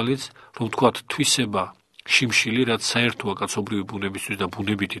სახეობრივ მაგალითს, რომ თქვათ თვისება შიმშილი, რაც საერთოა კაცობრივი ბუნებისთვის და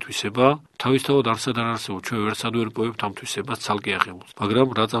ბუნებითი თვისებაა, თავისთავად არსად არ არსებობს, ჩვენ ვერცად ვერ პოვებთ ამ თვისებას ცალკე აღებულს. მაგრამ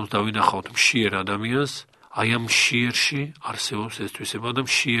რადგან დავინახავთ მშიერ ადამიანს, აი ამ მშიერში არსებობს ეს თვისება და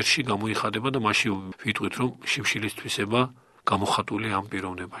მშიერში გამოიხადება და მაშინ ვიტყვით, რომ შიმშილის თვისება გამოხატული ამ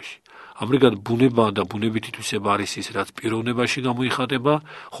პიროვნებაში. ამრიგად ბუნება და ბუნებითი თვისება არის ის, რაც პიროვნებაში გამოიხატება,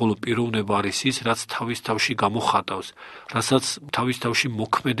 ხოლო პიროვნება არის ის, რაც თავის თავში გამოხატავს, რასაც თავის თავში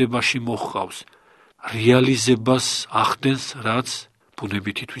მოქმედებაში მოჰყავს, რეალიზებას ახდენს, რაც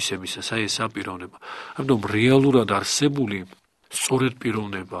ბუნებითი თვისებისას, აი ესაა პიროვნება. ამიტომ რეალურად არსებული სწორედ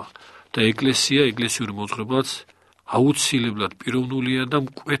პიროვნება და ეკლესია, ეკლესიური მოძღვრებაც აუცილებლად პიროვნულია და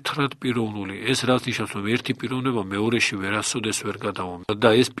მკვეთრად პიროვნული. ეს რაც ნიშნავს, რომ ერთი პიროვნება მეორეში ვერასოდეს ვერ გადავა და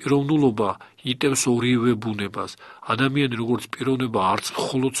ეს პიროვნულობა იტევს ორივე ბუნებას. ადამიანი როგორც პიროვნება არც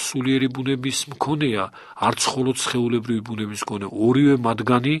მხოლოდ სულიერი ბუნების მქონეა, არც მხოლოდ სხეულებრივი ბუნების მქონე. ორივე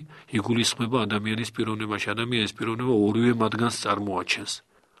მათგანი იგულისხმება ადამიანის პიროვნებაში. ადამიანის პიროვნება ორივე მათგანს წარმოაჩენს.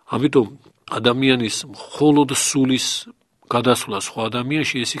 ამიტომ ადამიანის მხოლოდ სულის გადასვლა სხვა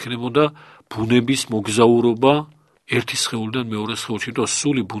ადამიანში ეს იქნებოდა ბუნების მოგზაურობა ერთი სხეულიდან მეორე სხეულში, და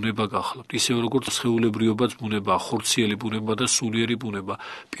სული ბუნება გახლავთ. ისევე როგორც სხეულებრივობაც ბუნებაა, ხორციელი ბუნება და სულიერი ბუნება.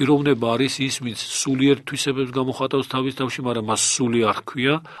 პიროვნება არის ის, ვინც სულიერ თვისებებს გამოხატავს თავის თავში, მაგრამ მას სული არ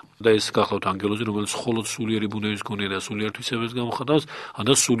ჰქვია და ეს გახლავთ ანგელოზი, რომელიც მხოლოდ სულიერი ბუნების მქონეა და სულიერ თვისებებს გამოხატავს,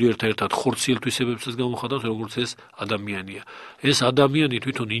 და სულიერთან ერთად ხორციელ თვისებებსაც გამოხატავს, როგორც ეს ადამიანია. ეს ადამიანი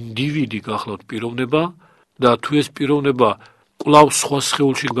თვითონ ინდივიდი გახლავთ პიროვნება და თუ ეს პიროვნება კვლავ სხვა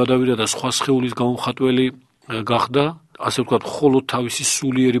სხეულში გადავიდა და სხვა სხეულის გამომხატველი გახდა, ასე ვთქვათ, მხოლოდ თავისი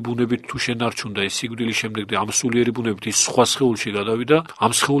სულიერი ბუნებით თუ შენარჩუნდა ეს სიკვდილის შემდეგ და ამ სულიერი ბუნებით ის სხვა სხეულში გადავიდა,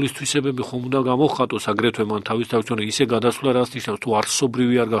 ამ სხეულის თვისებები ხომ უნდა გამოხატოს აგრეთვე მან თავის თავში, ისე გადასვლა, რაც ნიშნავს, თუ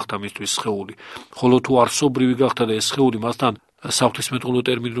არსობრივი არ გახდა მისთვის სხეული. ხოლო თუ არსობრივი გახდა და ეს სხეული მასთან საღვთისმეტყველო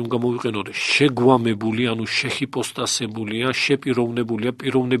ტერმინი რომ გამოვიყენოთ, შეგვამებული, ანუ შეხიპოსტასებულია, შეპიროვნებულია,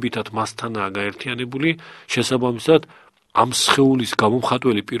 პიროვნებითად მასთანაა გაერთიანებული, შესაბამისად ამ სხეულის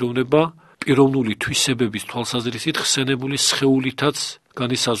გამომხატველი პიროვნება პიროვნული თვისებების თვალსაზრისით ხსენებული სხეულითაც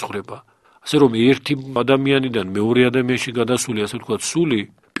განისაზღვრება. ასე რომ ერთი ადამიანიდან მეორე ადამიანში გადასული, ასე ვთქვათ, სული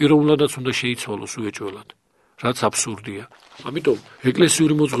პიროვნულადაც უნდა შეიცვალოს უეჭველად, რაც აბსურდია. ამიტომ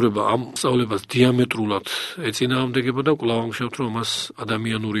ეკლესიური მოძღვრება ამ სწავლებას დიამეტრულად ეწინააღმდეგება და კვლავ ამბობთ, რომ მას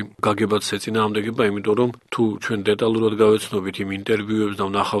ადამიანური გაგებაც ეწინააღმდეგება, იმიტომ რომ თუ ჩვენ დეტალურად გავეცნობით იმ ინტერვიუებს და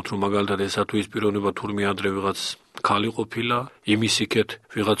ვნახავთ, რომ მაგალითად ესა თუ ის პიროვნება თურმე ადრე ვიღაც ქალი ყოფილა, იმის იქეთ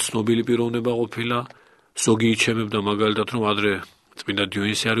ვიღაც ცნობილი პიროვნება ყოფილა, ზოგი იჩემებდა მაგალითად, რომ ადრე წმინდა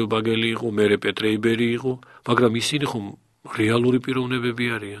დიონისე არიობაგელი იყო, მერე პეტრეიბერი იყო, მაგრამ ისინი ხომ რეალური პიროვნებები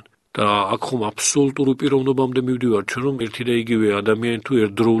არიან. და აქ ხომ აბსოლუტური პიროვნებამდე მივდივარ ჩვენ, რომ ერთი და იგივე ადამიანი თუ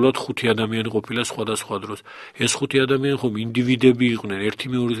ერთდროულად ხუთი ადამიანი ყოფილა სხვადასხვა დროს. ეს ხუთი ადამიანი ხომ ინდივიდები იყვნენ, ერთი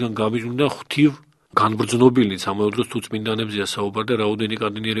მეორისგან გამიჯდნენ და ღვთივ განბრძნობილნიც ამავე დროს თუ წმინდანებზეა საუბარი და რაოდენი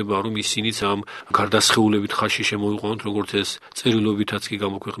კადნიერებაა, რომ ისინიც ამ გარდასხეულებით ხაზში შემოიყვანოთ, როგორც ეს წერილობითაც კი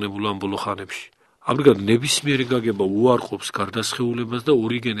გამოქვეყნებულა ამ ბოლო ხანებში. ამრიგად ნებისმიერი გაგება უარყოფს გარდასხეულებას და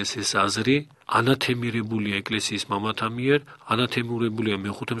ორიგენეს ეს აზრი ანათემირებულია ეკლესიის მამათა მიერ, ანათემირებულია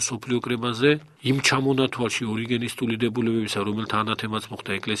მეხუთე მსოფლიო კრებაზე, იმ ჩამონათვალში ორიგენის თულიდებულებებისა, რომელთა ანათემაც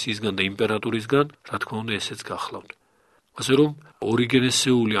მოხდა ეკლესიისგან და იმპერატორისგან, რა თქმა უნდა, ესეც გახლავთ. ასე რომ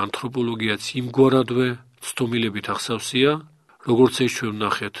ორიგენესეული ანთროპოლოგიაც იმგვარადვე ცდომილებით ახსავსია, როგორც ეს ჩვენ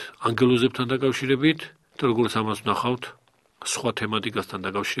ვნახეთ ანგელოზებთან დაკავშირებით და როგორც ამას ვნახავთ სხვა თემატიკასთან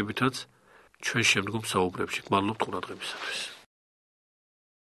დაკავშირებითაც ჩვენ შემდგომ საუბრებში. გმადლობთ ყურადღებისათვის.